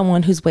am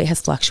someone whose weight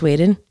has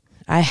fluctuated.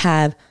 I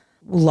have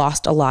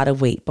lost a lot of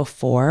weight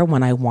before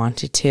when I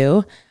wanted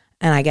to.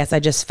 And I guess I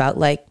just felt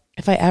like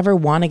if I ever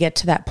want to get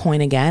to that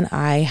point again,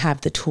 I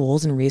have the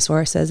tools and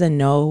resources and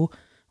know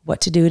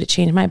what to do to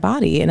change my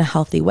body in a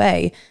healthy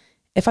way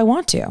if I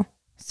want to.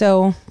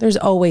 So there's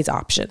always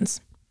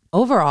options.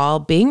 Overall,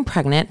 being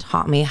pregnant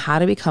taught me how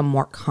to become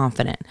more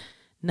confident,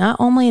 not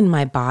only in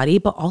my body,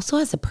 but also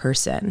as a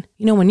person.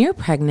 You know, when you're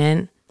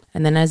pregnant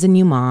and then as a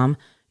new mom,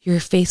 you're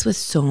faced with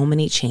so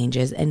many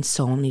changes and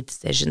so many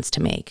decisions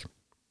to make.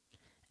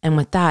 And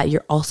with that,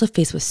 you're also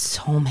faced with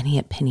so many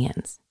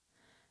opinions.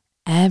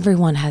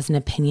 Everyone has an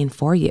opinion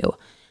for you.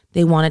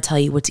 They want to tell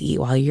you what to eat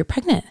while you're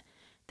pregnant.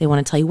 They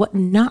want to tell you what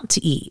not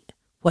to eat,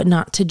 what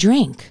not to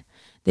drink.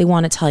 They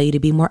want to tell you to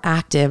be more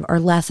active or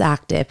less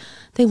active.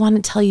 They want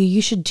to tell you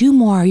you should do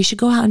more, you should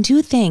go out and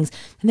do things.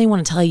 And they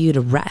want to tell you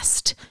to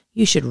rest.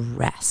 You should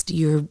rest.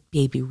 Your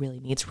baby really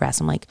needs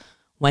rest. I'm like,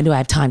 when do I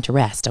have time to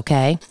rest?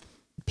 Okay.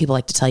 People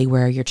like to tell you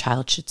where your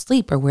child should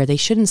sleep or where they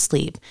shouldn't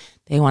sleep.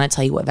 They want to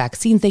tell you what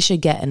vaccines they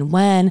should get and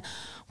when,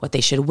 what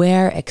they should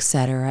wear,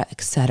 etc.,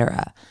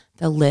 etc.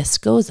 The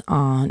list goes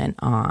on.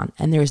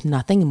 And there's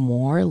nothing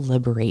more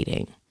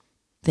liberating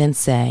than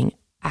saying,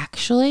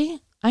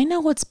 actually, I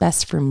know what's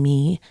best for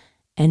me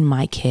and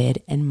my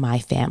kid and my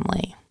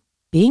family.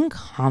 Being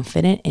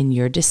confident in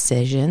your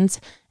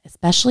decisions,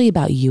 especially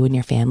about you and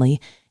your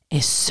family,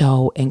 is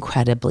so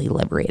incredibly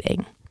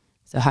liberating.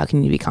 So how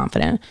can you be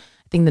confident?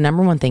 I think the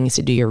number one thing is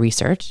to do your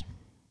research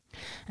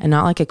and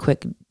not like a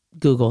quick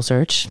Google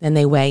search. Then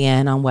they weigh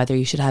in on whether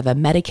you should have a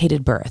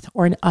medicated birth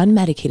or an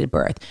unmedicated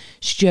birth.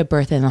 Should you have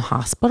birth in a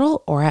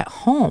hospital or at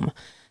home?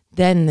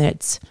 Then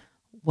it's,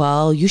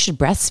 well, you should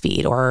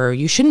breastfeed or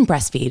you shouldn't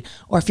breastfeed.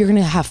 Or if you're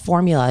going to have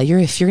formula,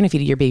 if you're going to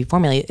feed your baby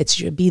formula, it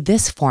should be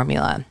this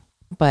formula.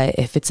 But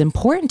if it's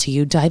important to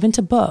you, dive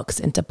into books,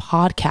 into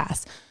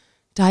podcasts,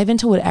 dive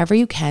into whatever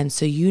you can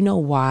so you know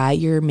why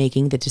you're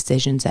making the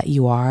decisions that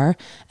you are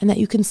and that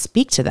you can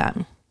speak to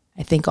them.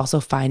 I think also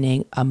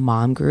finding a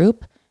mom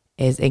group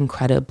is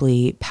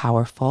incredibly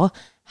powerful.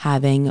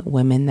 Having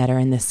women that are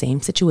in the same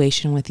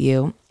situation with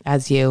you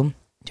as you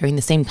during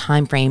the same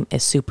time frame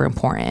is super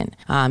important.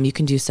 You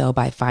can do so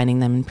by finding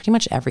them in pretty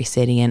much every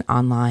city and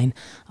online.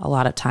 A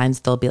lot of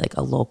times there'll be like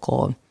a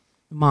local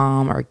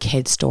mom or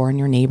kid store in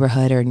your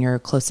neighborhood or in your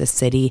closest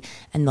city,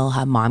 and they'll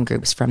have mom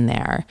groups from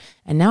there.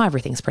 And now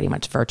everything's pretty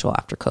much virtual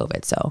after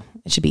COVID, so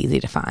it should be easy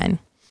to find.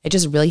 It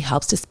just really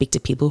helps to speak to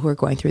people who are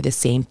going through the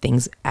same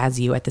things as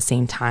you at the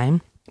same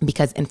time,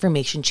 because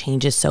information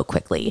changes so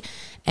quickly.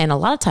 And a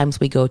lot of times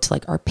we go to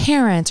like our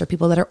parents or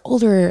people that are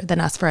older than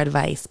us for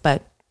advice,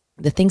 but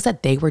the things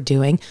that they were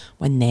doing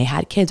when they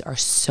had kids are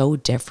so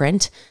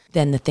different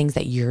than the things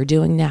that you're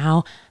doing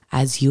now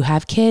as you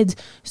have kids.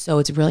 So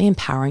it's really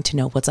empowering to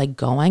know what's like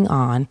going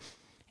on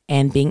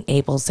and being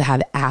able to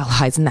have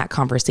allies in that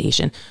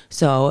conversation.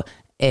 So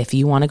if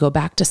you want to go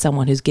back to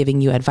someone who's giving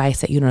you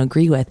advice that you don't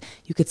agree with,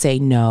 you could say,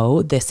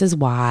 no, this is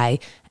why,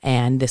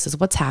 and this is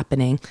what's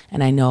happening.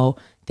 And I know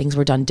things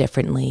were done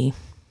differently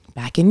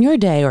back in your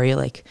day, or you're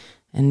like,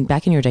 and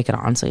back in your day could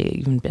honestly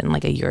even been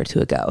like a year or two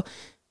ago.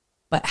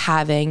 But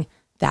having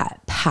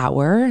that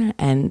power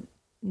and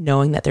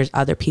knowing that there's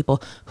other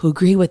people who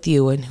agree with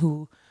you and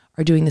who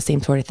are doing the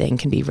same sort of thing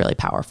can be really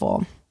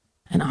powerful.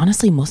 And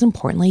honestly, most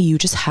importantly, you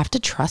just have to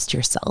trust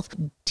yourself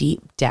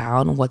deep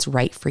down what's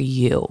right for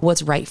you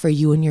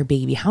and your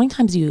baby. How many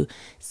times do you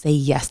say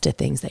yes to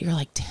things that you're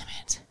like, damn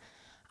it,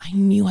 I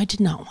knew I did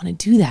not want to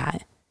do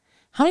that?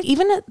 How many,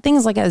 even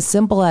things like as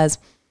simple as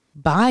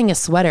buying a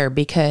sweater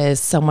because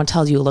someone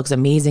tells you it looks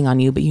amazing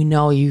on you, but you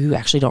know you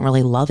actually don't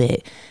really love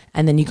it.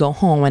 And then you go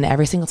home and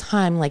every single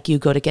time like you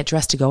go to get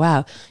dressed to go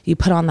out, you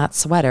put on that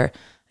sweater.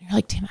 And you're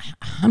like, damn,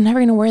 I'm never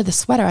going to wear the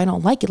sweater. I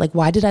don't like it. Like,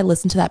 why did I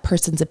listen to that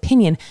person's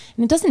opinion?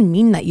 And it doesn't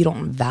mean that you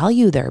don't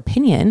value their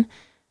opinion.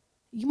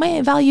 You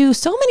might value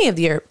so many of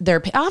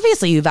their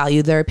obviously you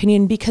value their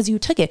opinion because you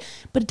took it,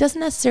 but it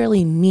doesn't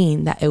necessarily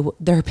mean that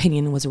their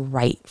opinion was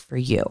right for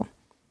you.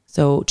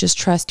 So just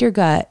trust your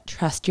gut,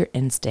 trust your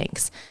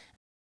instincts.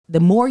 The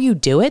more you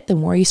do it, the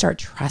more you start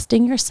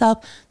trusting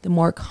yourself, the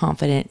more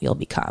confident you'll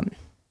become.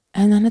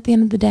 And then at the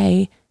end of the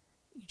day,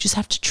 you just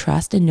have to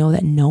trust and know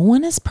that no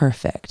one is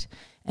perfect.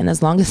 And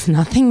as long as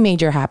nothing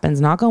major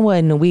happens, knock on wood,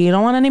 and we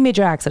don't want any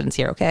major accidents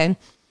here, okay?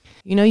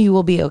 You know you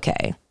will be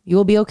okay. You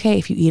will be okay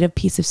if you eat a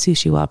piece of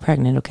sushi while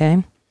pregnant,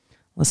 okay?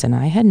 Listen,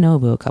 I had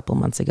Nobu a couple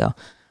months ago.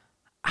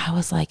 I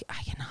was like,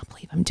 I cannot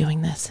believe I'm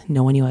doing this.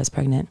 No one knew I was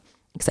pregnant,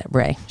 except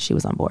Ray. She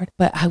was on board.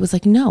 But I was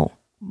like, no.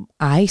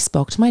 I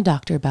spoke to my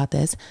doctor about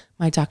this.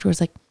 My doctor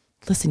was like,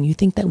 listen, you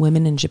think that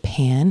women in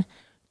Japan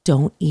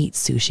don't eat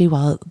sushi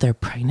while they're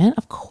pregnant?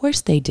 Of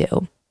course they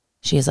do.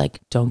 She is like,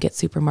 don't get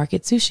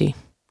supermarket sushi.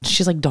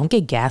 She's like, don't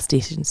get gas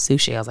station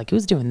sushi. I was like,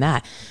 who's doing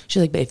that?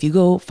 She's like, but if you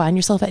go find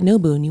yourself at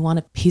Nobu and you want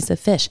a piece of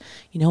fish,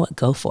 you know what?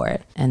 Go for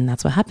it. And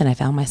that's what happened. I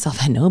found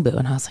myself at Nobu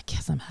and I was like,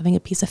 yes, I'm having a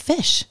piece of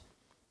fish.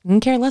 I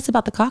didn't care less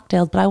about the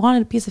cocktails, but I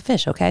wanted a piece of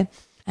fish. Okay.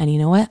 And you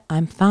know what?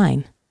 I'm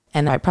fine.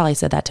 And I probably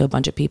said that to a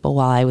bunch of people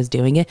while I was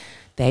doing it.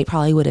 They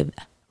probably would have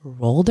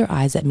rolled their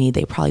eyes at me.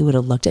 They probably would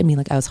have looked at me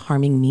like I was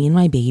harming me and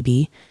my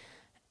baby.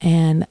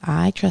 And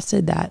I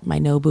trusted that my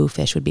Nobu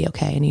fish would be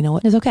okay. And you know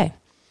what? It's okay.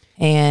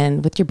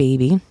 And with your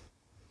baby,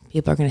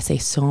 people are going to say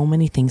so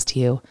many things to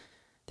you.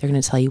 They're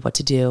going to tell you what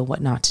to do,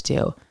 what not to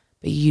do,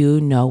 but you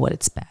know what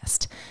it's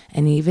best.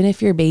 And even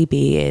if your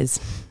baby is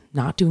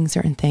not doing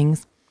certain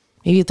things,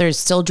 maybe if they're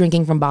still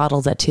drinking from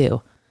bottles at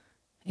 2,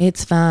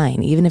 it's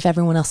fine. Even if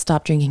everyone else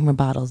stopped drinking from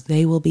bottles,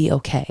 they will be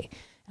okay.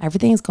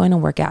 Everything is going to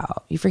work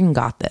out. You freaking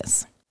got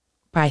this.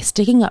 By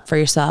sticking up for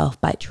yourself,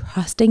 by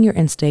trusting your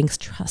instincts,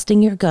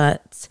 trusting your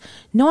guts,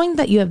 knowing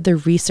that you have the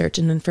research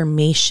and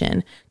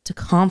information to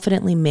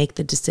confidently make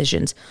the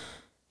decisions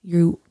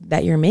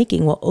that you're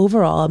making will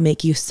overall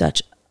make you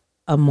such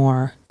a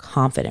more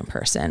confident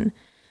person.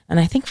 And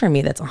I think for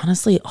me, that's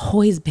honestly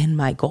always been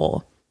my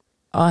goal.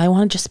 I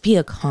want to just be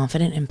a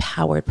confident,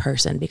 empowered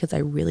person because I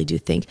really do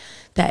think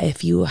that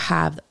if you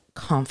have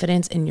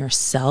confidence in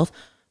yourself,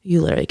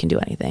 you literally can do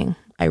anything.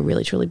 I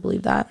really, truly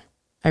believe that.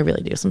 I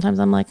really do. Sometimes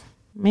I'm like,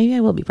 maybe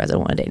I will be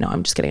president one day. No,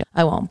 I'm just kidding.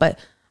 I won't. But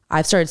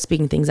I've started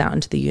speaking things out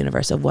into the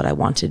universe of what I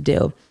want to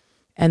do.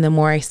 And the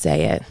more I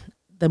say it,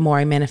 the more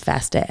I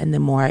manifest it, and the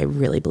more I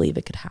really believe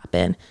it could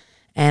happen.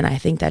 And I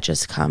think that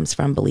just comes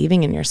from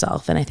believing in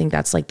yourself. And I think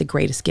that's like the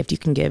greatest gift you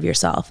can give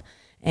yourself.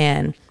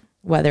 And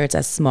whether it's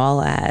as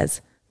small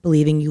as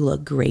believing you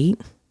look great,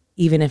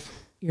 even if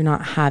you're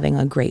not having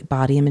a great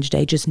body image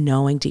day, just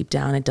knowing deep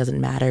down it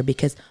doesn't matter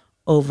because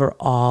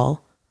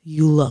overall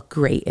you look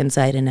great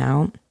inside and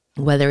out.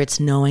 Whether it's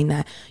knowing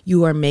that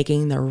you are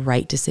making the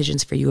right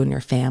decisions for you and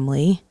your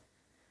family,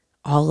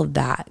 all of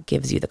that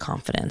gives you the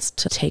confidence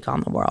to take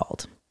on the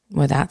world.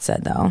 With that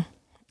said, though,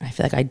 I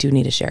feel like I do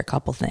need to share a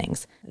couple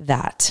things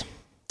that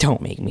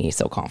don't make me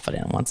so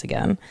confident once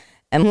again.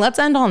 And let's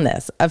end on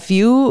this. A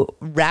few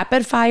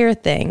rapid fire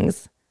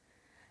things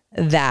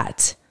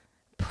that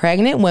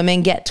pregnant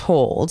women get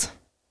told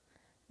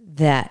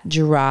that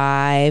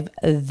drive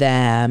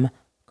them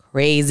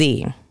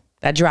crazy.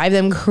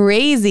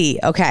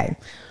 Okay.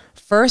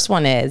 First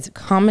one is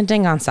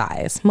commenting on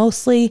size.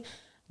 Mostly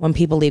when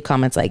people leave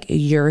comments like,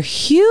 you're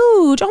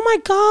huge. Oh my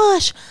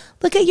gosh,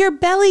 look at your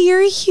belly.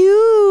 You're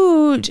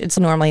huge. It's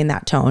normally in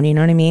that tone. You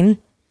know what I mean?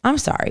 I'm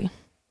sorry.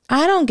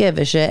 I don't give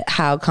a shit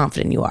how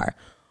confident you are.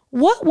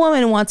 What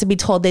woman wants to be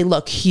told they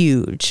look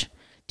huge?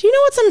 Do you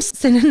know what some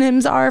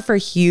synonyms are for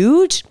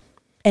huge?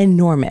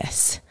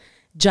 Enormous,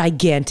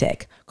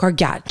 gigantic,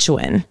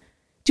 gargantuan.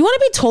 Do you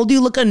want to be told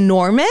you look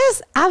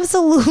enormous?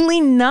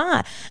 Absolutely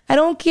not. I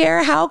don't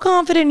care how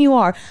confident you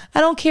are. I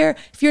don't care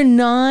if you're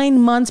 9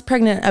 months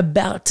pregnant,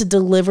 about to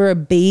deliver a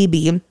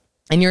baby,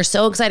 and you're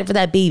so excited for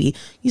that baby.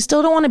 You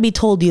still don't want to be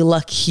told you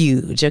look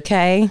huge,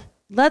 okay?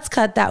 Let's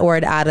cut that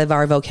word out of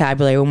our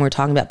vocabulary when we're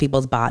talking about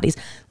people's bodies.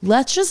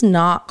 Let's just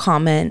not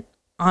comment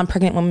on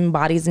pregnant women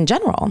bodies in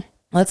general.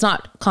 Let's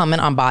not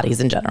comment on bodies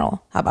in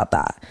general. How about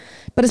that?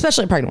 But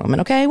especially pregnant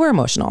women, okay? We're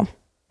emotional.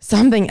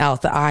 Something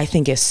else that I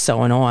think is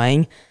so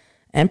annoying,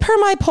 and per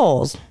my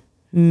polls,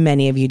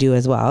 many of you do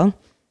as well,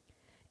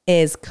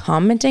 is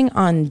commenting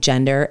on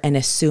gender and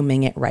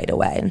assuming it right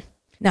away.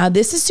 Now,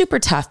 this is super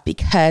tough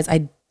because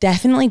I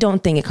definitely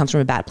don't think it comes from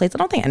a bad place. I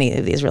don't think any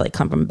of these really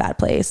come from a bad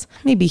place.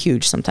 Maybe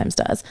huge sometimes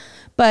does.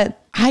 But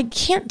I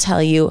can't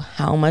tell you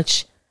how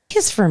much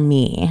is for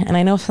me, and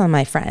I know some of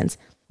my friends,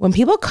 when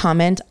people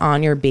comment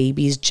on your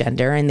baby's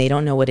gender and they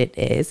don't know what it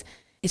is,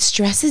 it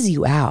stresses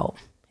you out.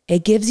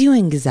 It gives you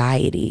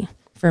anxiety.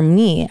 For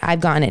me,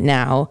 I've gotten it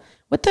now.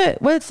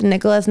 With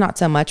Nicholas, not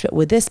so much, but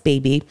with this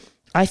baby,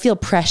 I feel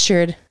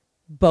pressured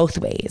both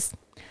ways.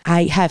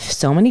 I have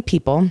so many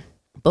people,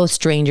 both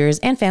strangers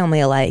and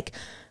family alike,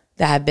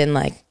 that have been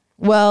like,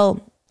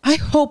 well, I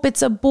hope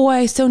it's a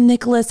boy so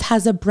Nicholas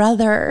has a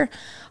brother.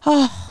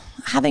 Oh,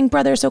 having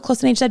brothers so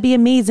close in age, that'd be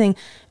amazing.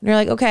 And you're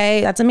like,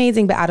 okay, that's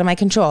amazing, but out of my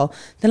control.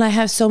 Then I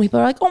have so many people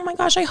who are like, oh my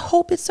gosh, I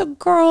hope it's a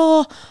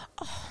girl.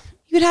 Oh,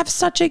 you'd have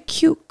such a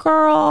cute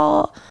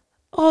girl.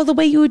 Oh, the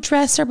way you would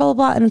dress her, blah,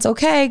 blah, blah. And it's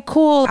okay,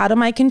 cool, out of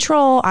my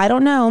control. I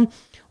don't know.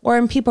 Or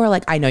when people are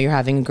like, I know you're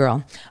having a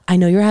girl. I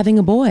know you're having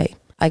a boy.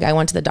 Like I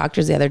went to the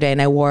doctor's the other day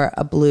and I wore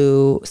a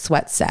blue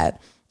sweat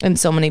set. And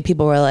so many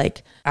people were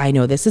like, I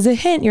know this is a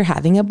hint, you're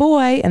having a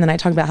boy. And then I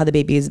talked about how the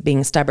baby is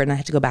being stubborn and I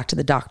had to go back to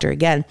the doctor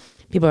again.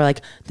 People are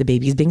like, the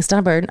baby's being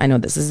stubborn. I know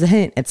this is a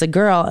hint, it's a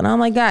girl. And I'm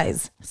like,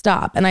 guys,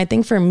 stop. And I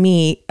think for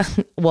me,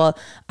 well,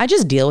 I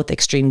just deal with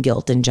extreme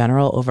guilt in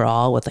general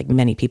overall with like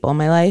many people in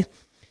my life.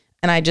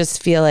 And I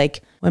just feel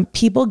like when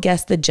people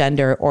guess the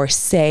gender or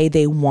say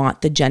they want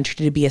the gender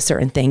to be a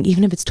certain thing,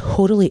 even if it's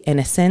totally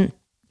innocent,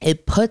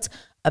 it puts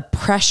a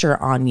pressure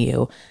on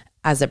you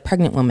as a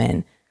pregnant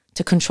woman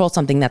to control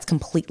something that's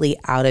completely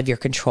out of your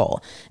control.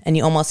 And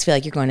you almost feel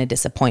like you're going to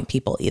disappoint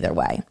people either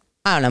way.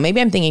 I don't know, maybe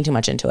I'm thinking too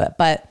much into it,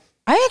 but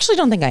I actually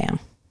don't think I am,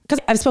 because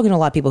I've spoken to a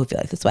lot of people who feel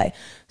like this way.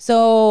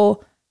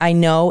 So I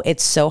know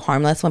it's so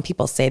harmless when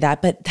people say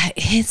that, but that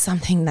is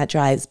something that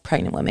drives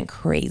pregnant women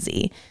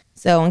crazy.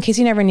 So in case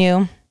you never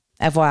knew,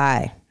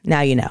 FYI, now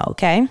you know,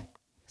 okay?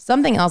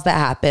 Something else that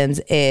happens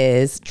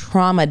is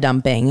trauma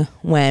dumping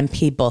when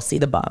people see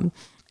the bum.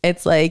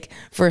 It's like,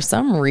 for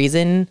some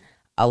reason,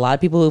 a lot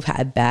of people who've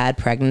had bad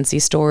pregnancy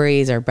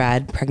stories or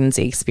bad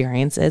pregnancy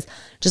experiences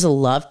just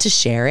love to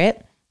share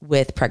it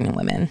with pregnant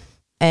women.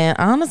 And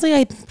honestly,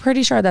 I'm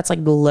pretty sure that's like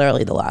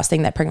literally the last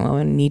thing that pregnant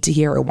women need to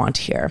hear or want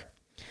to hear.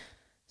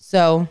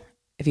 So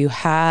if you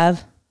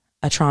have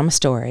a trauma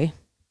story,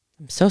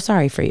 I'm so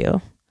sorry for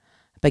you,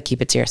 but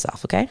keep it to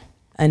yourself, okay?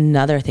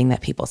 Another thing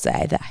that people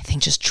say that I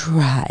think just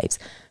drives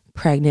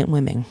pregnant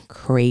women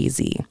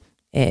crazy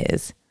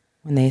is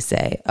when they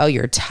say, oh,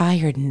 you're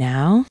tired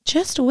now?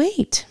 Just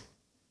wait.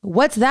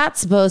 What's that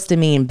supposed to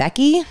mean,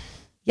 Becky?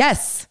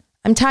 Yes,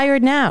 I'm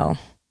tired now.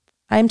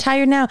 I'm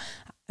tired now.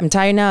 I'm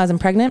tired now as I'm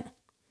pregnant.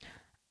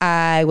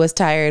 I was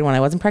tired when I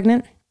wasn't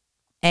pregnant.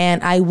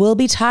 And I will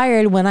be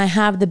tired when I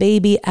have the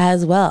baby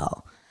as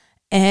well.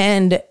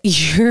 And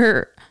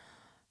you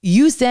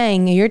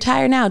saying you're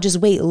tired now, just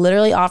wait,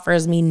 literally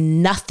offers me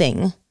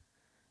nothing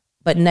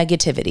but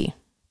negativity.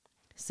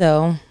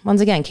 So once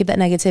again, keep that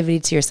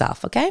negativity to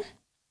yourself, okay?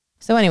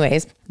 So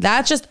anyways,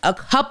 that's just a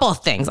couple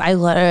things.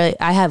 I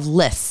have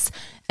lists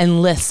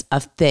and lists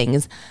of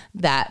things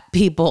that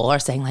people are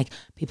saying. Like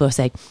people are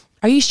saying,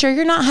 are you sure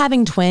you're not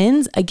having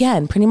twins?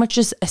 Again, pretty much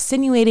just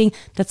insinuating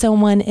that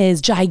someone is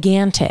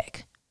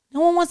gigantic. No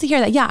one wants to hear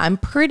that. Yeah, I'm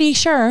pretty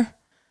sure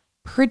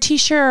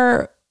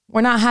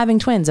we're not having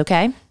twins,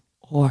 okay?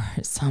 Or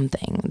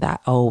something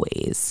that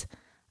always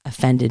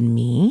offended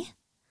me,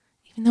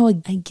 even though,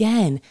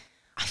 again,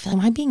 I feel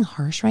like, am I being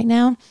harsh right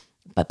now?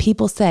 But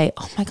people say,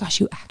 oh my gosh,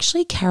 you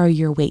actually carry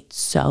your weight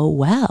so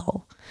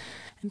well.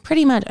 And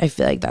pretty much I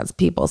feel like that's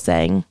people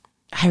saying,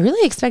 I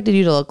really expected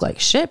you to look like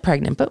shit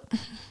pregnant, but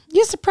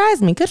you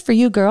surprised me. Good for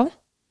you, girl.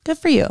 Good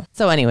for you.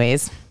 So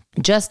anyways,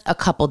 just a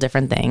couple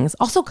different things.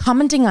 Also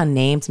commenting on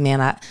names,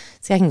 man, I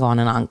can go on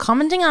and on.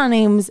 Commenting on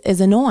names is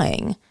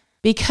annoying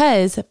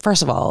because,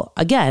 first of all,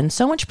 again,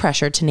 so much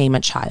pressure to name a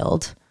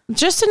child.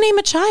 Just to name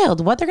a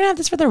child. What, they're going to have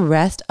this for the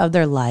rest of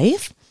their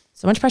life?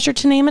 So much pressure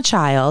to name a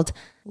child,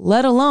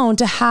 let alone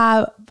to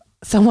have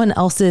someone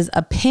else's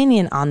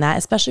opinion on that,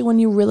 especially when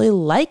you really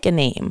like a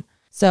name.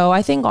 So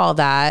I think all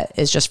that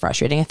is just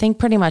frustrating. I think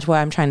pretty much what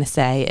I'm trying to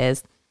say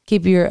is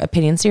keep your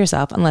opinions to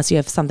yourself unless you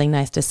have something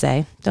nice to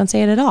say. Don't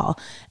say it at all.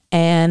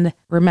 And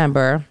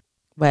remember,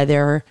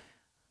 whether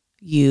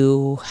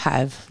you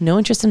have no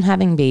interest in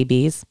having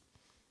babies,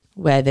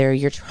 whether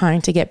you're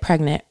trying to get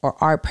pregnant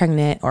or are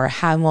pregnant or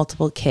have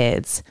multiple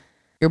kids,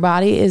 Your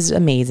body is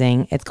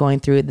amazing. It's going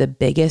through the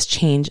biggest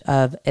change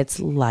of its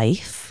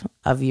life,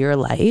 of your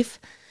life,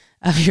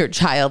 of your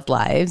child's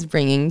lives,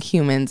 bringing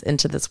humans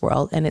into this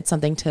world. And it's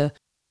something to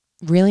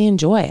really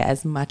enjoy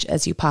as much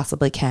as you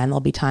possibly can. There'll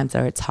be times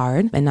where it's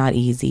hard and not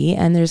easy.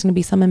 And there's going to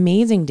be some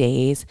amazing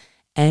days.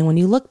 And when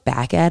you look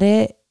back at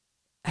it,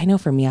 I know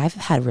for me, I've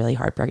had really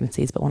hard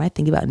pregnancies, but when I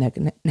think about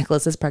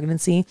Nicholas's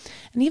pregnancy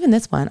and even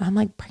this one, I'm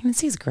like,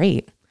 pregnancy is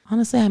great.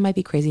 Honestly, I might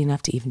be crazy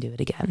enough to even do it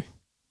again.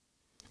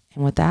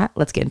 And with that,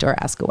 let's get into our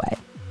Ask Away.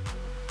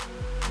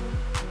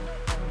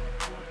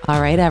 All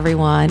right,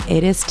 everyone,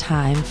 it is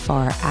time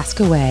for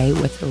Ask Away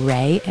with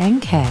Ray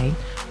and Kay,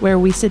 where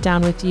we sit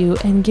down with you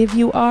and give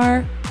you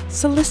our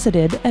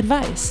solicited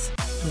advice.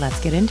 Let's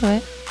get into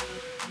it.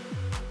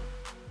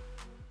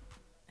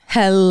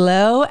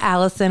 Hello,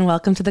 Allison.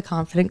 Welcome to the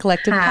Confident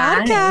Collective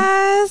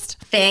podcast.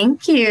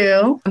 Thank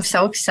you. I'm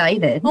so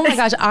excited. Oh my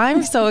gosh,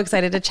 I'm so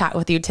excited to chat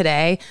with you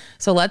today.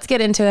 So let's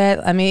get into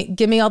it.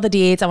 Give me all the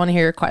deets. I want to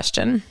hear your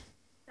question.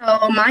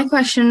 So my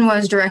question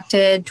was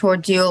directed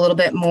towards you a little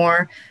bit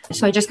more.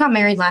 So I just got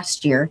married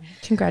last year.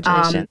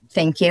 Congratulations.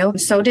 Thank you.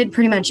 So did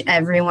pretty much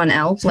everyone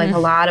else. Like a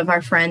lot of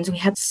our friends, we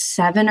had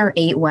 7 or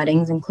 8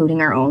 weddings,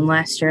 including our own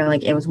last year.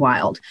 Like it was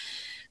wild.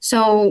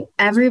 So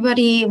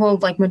everybody,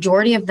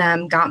 majority of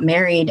them got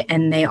married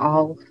and they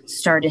all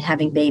started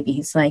having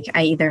babies. Like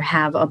I either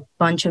have a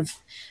bunch of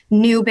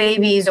new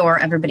babies or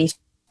everybody's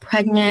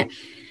pregnant.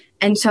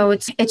 And so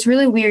it's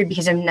really weird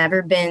because I've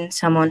never been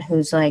someone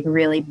who's like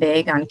really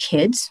big on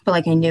kids, but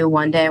like I knew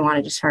one day I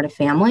wanted to start a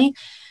family.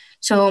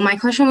 So my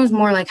question was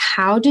more like,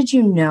 how did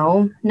you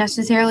know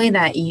necessarily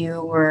that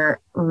you were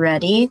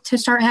ready to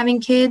start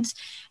having kids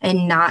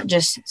and not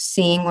just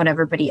seeing what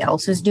everybody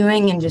else is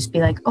doing and just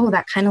be like, oh,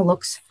 that kind of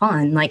looks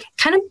fun, like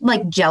kind of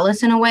like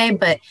jealous in a way,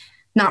 but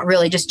not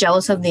really, just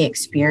jealous of the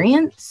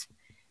experience.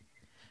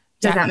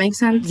 Does that make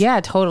sense? Yeah,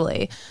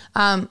 totally.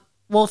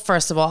 Well,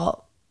 first of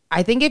all,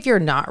 I think if you're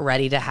not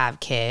ready to have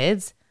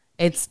kids,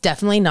 it's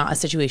definitely not a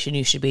situation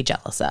you should be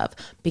jealous of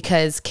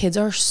because kids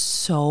are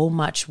so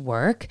much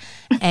work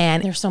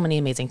and there's so many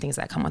amazing things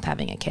that come with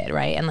having a kid,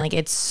 right? And like,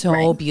 it's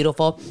so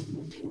beautiful.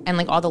 And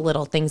like all the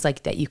little things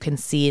like that you can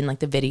see in like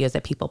the videos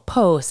that people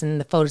post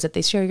and the photos that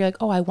they share, you're like,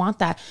 oh, I want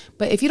that.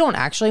 But if you don't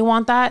actually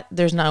want that,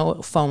 there's no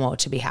FOMO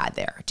to be had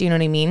there. Do you know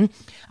what I mean?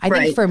 I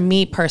think for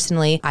me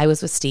personally, I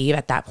was with Steve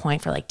at that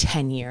point for like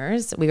 10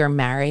 years. We were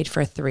married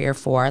for 3 or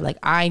 4. Like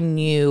I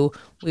knew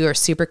we were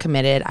super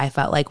committed. I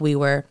felt like we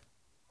were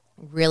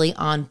really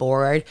on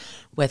board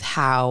with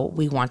how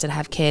we wanted to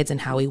have kids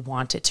and how we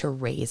wanted to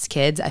raise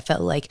kids. I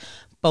felt like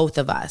both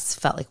of us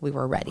felt like we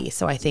were ready.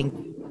 So I think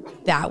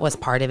that was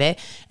part of it.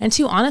 And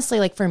 2, honestly,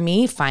 like for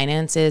me,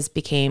 finances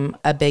became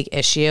a big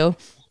issue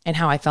in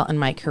how I felt in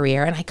my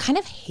career. And I kind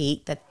of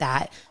hate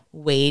that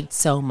weighed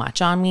so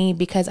much on me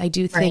because I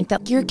do think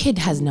that your kid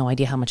has no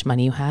idea how much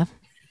money you have.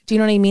 Do you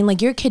know what I mean?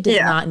 Like your kid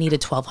does not need a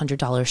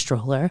 $1,200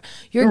 stroller.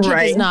 Your kid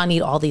does not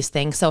need all these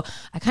things. So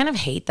I kind of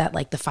hate that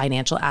like the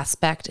financial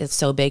aspect is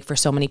so big for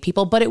so many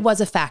people, but it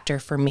was a factor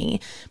for me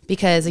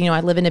because, you know,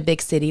 I live in a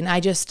big city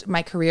and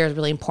my career is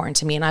really important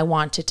to me and I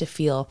wanted to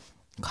feel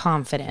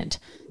confident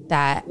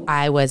that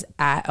I was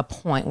at a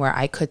point where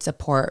I could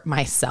support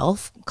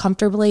myself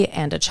comfortably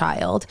and a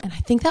child. And I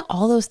think that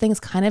all those things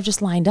kind of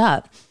just lined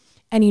up.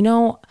 And, you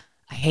know,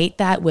 I hate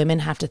that women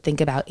have to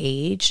think about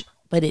age,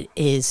 but it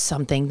is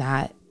something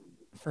that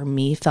for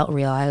me felt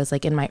real. I was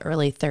like in my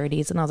early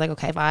 30s and I was like,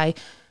 okay, if I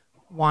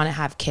want to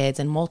have kids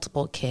and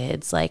multiple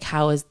kids, like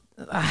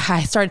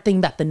I started thinking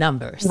about the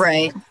numbers.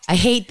 Right. I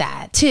hate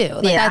that too.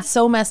 Like that's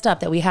so messed up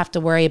that we have to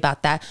worry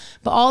about that.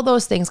 But all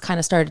those things kind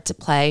of started to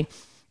play.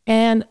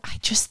 And I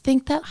just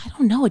think that, I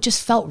don't know, it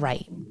just felt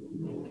right.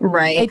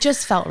 Right. It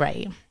just felt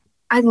right.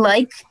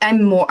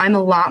 I'm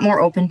a lot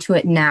more open to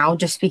it now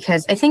just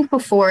because I think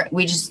before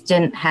we just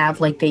didn't have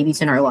like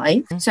babies in our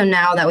life. So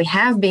now that we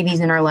have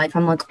babies in our life,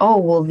 I'm like, oh,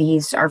 well,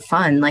 these are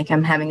fun. Like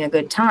I'm having a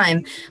good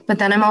time. But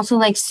then I'm also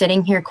like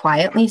sitting here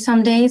quietly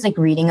some days, like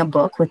reading a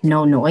book with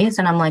no noise.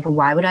 And I'm like,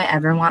 why would I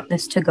ever want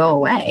this to go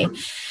away?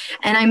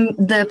 And I'm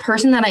the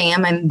person that I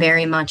am. I'm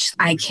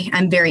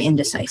very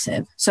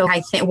indecisive. So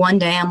I think one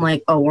day I'm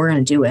like, oh, we're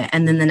going to do it.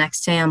 And then the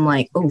next day I'm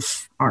like,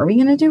 oof, are we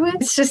going to do it?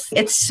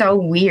 It's so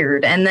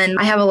weird. And then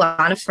I have a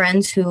lot of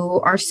friends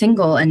who are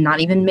single and not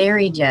even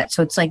married yet.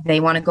 So it's like they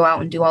want to go out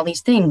and do all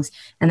these things.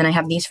 And then I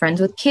have these friends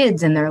with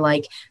kids and they're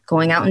like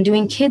going out and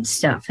doing kids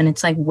stuff. And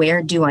it's like,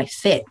 where do I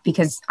fit?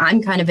 Because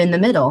I'm kind of in the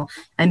middle.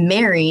 I'm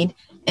married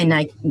and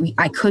I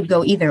could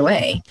go either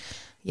way.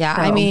 Yeah.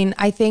 So. I mean,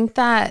 I think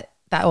that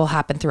will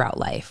happen throughout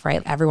life,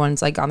 right?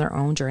 Everyone's like on their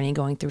own journey,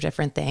 going through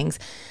different things.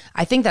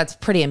 I think that's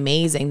pretty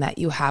amazing that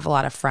you have a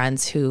lot of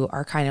friends who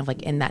are kind of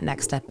like in that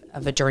next step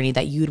of a journey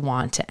that you'd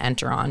want to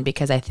enter on,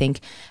 because I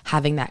think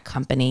having that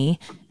company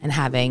and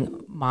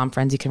having mom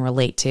friends you can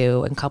relate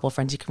to and couple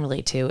friends you can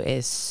relate to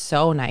is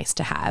so nice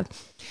to have.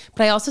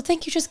 But I also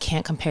think you just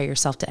can't compare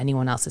yourself to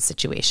anyone else's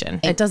situation.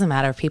 It doesn't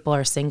matter if people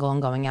are single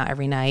and going out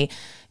every night.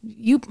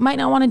 You might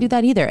not want to do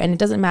that either. And it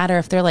doesn't matter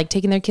if they're like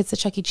taking their kids to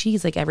Chuck E.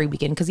 Cheese like every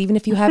weekend, because even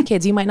if you have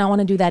kids, you might not want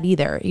to do that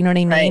either. You know what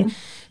I mean? Right.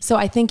 So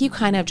I think you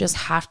kind of just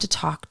have to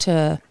talk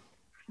to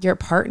your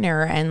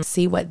partner and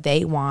see what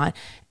they want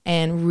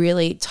and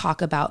really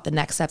talk about the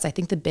next steps. I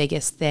think the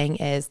biggest thing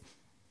is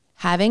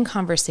having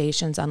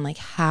conversations on like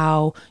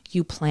how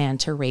you plan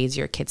to raise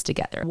your kids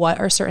together. What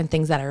are certain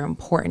things that are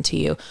important to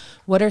you?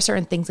 What are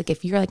certain things, like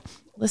if you're like,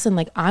 listen,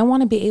 like I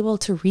want to be able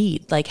to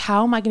read, like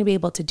how am I going to be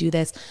able to do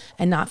this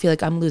and not feel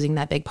like I'm losing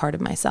that big part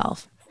of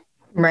myself?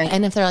 Right.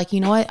 And if they're like,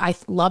 you know what, I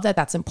love that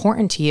that's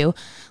important to you,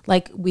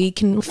 like we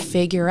can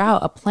figure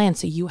out a plan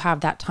so you have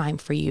that time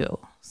for you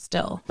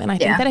still. And I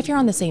think that if you're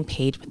on the same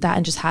page with that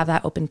and just have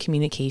that open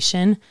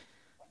communication,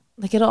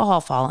 like it'll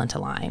all fall into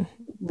line.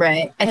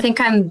 Right. I think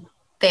I'm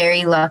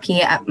very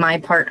lucky at my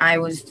part. I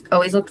was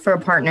always looked for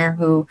a partner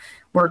who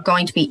were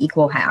going to be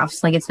equal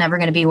halves. Like it's never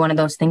going to be one of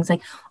those things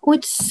like, oh,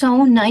 it's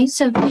so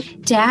nice of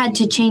dad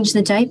to change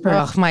the diaper.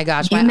 Oh my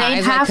gosh, my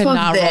eyes I could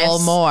not roll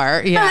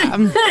more. Yeah.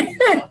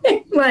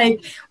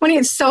 Like when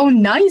it's so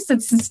nice,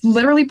 it's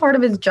literally part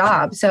of his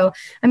job. So,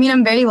 I mean,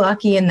 I'm very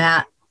lucky in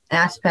that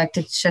aspect.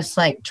 It's just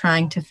like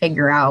trying to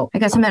figure out, I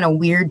guess I'm at a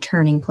weird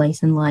turning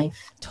place in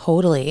life.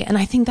 Totally. And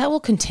I think that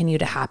will continue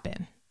to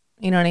happen.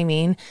 You know what I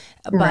mean?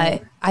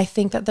 But I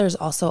think that there's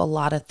also a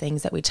lot of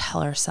things that we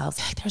tell ourselves.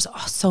 Like, there's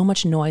so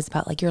much noise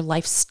about like your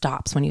life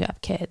stops when you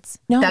have kids.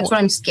 No, that's what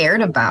I'm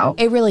scared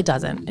about. It really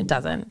doesn't. It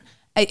doesn't.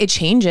 It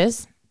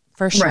changes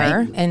for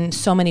sure in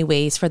so many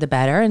ways for the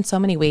better. In so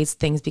many ways,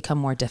 things become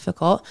more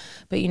difficult.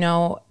 But you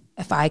know,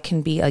 if I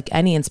can be like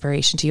any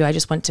inspiration to you, I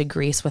just went to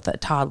Greece with a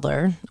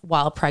toddler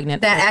while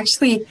pregnant.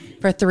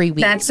 For 3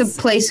 weeks. That's a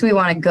place we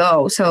want to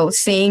go. So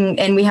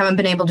and we haven't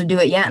been able to do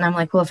it yet. And I'm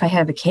like, well, if I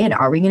have a kid,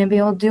 are we going to be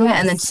able to do it?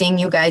 And then seeing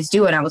you guys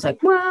do it, I was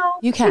like, well,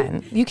 you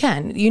can,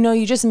 you know,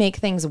 you just make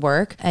things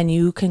work and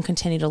you can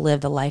continue to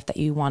live the life that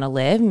you want to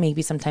live.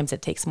 Maybe sometimes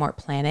it takes more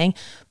planning,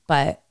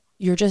 but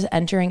you're just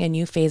entering a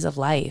new phase of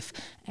life.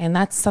 And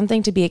that's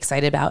something to be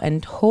excited about.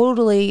 And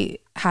totally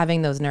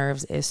having those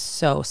nerves is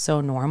so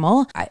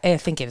normal. I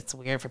think it's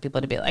weird for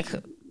people to be like,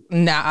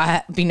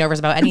 be nervous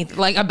about anything,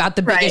 like about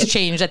the biggest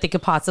change that they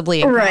could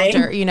possibly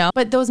encounter, you know?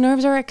 But those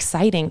nerves are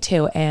exciting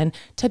too. And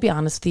to be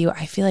honest with you,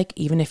 I feel like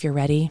even if you're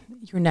ready,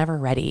 you're never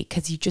ready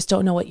because you just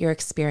don't know what your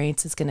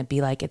experience is going to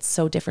be like. It's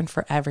so different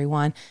for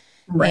everyone.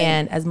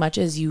 And as much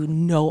as you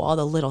know all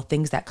the little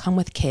things that come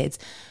with kids,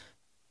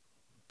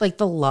 like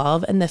the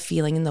love and the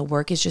feeling and the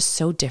work is just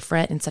so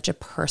different and such a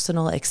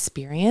personal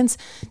experience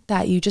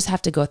that you just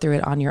have to go through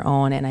it on your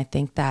own. And I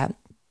think that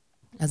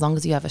as long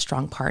as you have a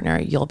strong partner,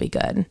 you'll be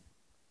good.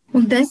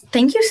 Well,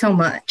 thank you so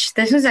much.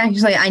 This was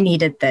actually, I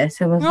needed this.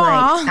 It was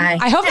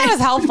I hope that was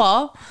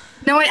helpful.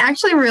 No, it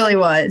actually really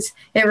was.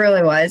 It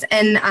really was.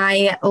 And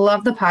I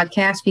love the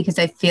podcast because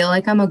I feel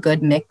like I'm a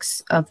good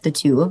mix of the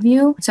two of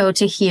you. So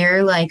to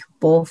hear like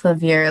both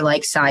of your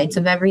like sides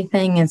of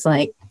everything is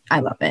like,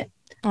 I love it.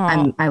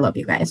 I love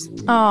you guys.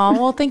 Oh,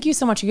 well, thank you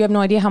so much. You have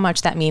no idea how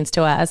much that means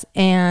to us.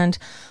 And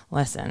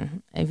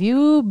listen, if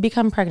you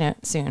become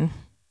pregnant soon,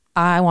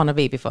 I want a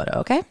baby photo,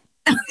 okay?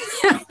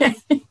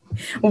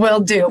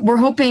 Will do. We're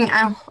hoping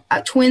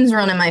twins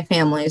run in my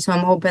family. So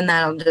I'm hoping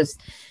that I'll just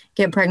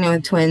get pregnant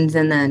with twins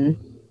and then.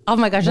 Oh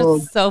my gosh,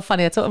 that's so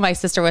funny. That's what my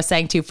sister was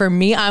saying too. For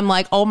me, I'm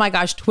like, oh my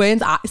gosh,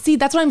 twins. See,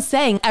 that's what I'm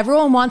saying.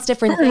 Everyone wants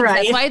different things. Right.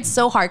 That's why it's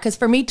so hard. Because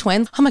for me,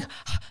 twins, I'm like,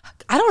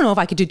 I don't know if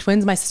I could do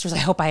twins. My sister's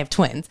like, I hope I have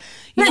twins.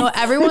 You know,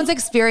 everyone's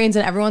experience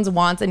and everyone's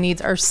wants and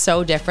needs are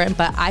so different,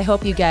 but I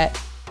hope you get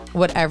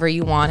whatever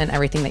you want and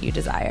everything that you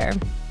desire.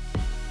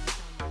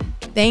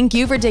 Thank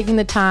you for taking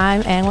the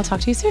time and we'll talk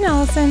to you soon,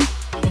 Allison.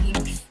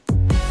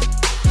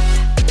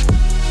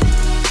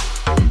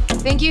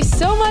 Thank you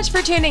so much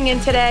for tuning in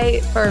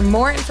today. For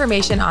more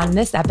information on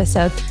this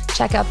episode,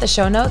 check out the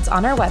show notes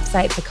on our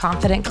website,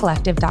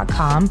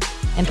 theconfidentcollective.com,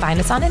 and find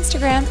us on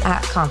Instagram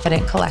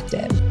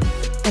 @confidentcollective.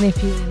 And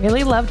if you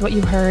really loved what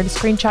you heard,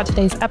 screenshot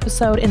today's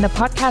episode in the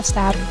podcast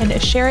app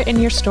and share it in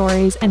your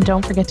stories. And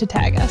don't forget to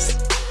tag us.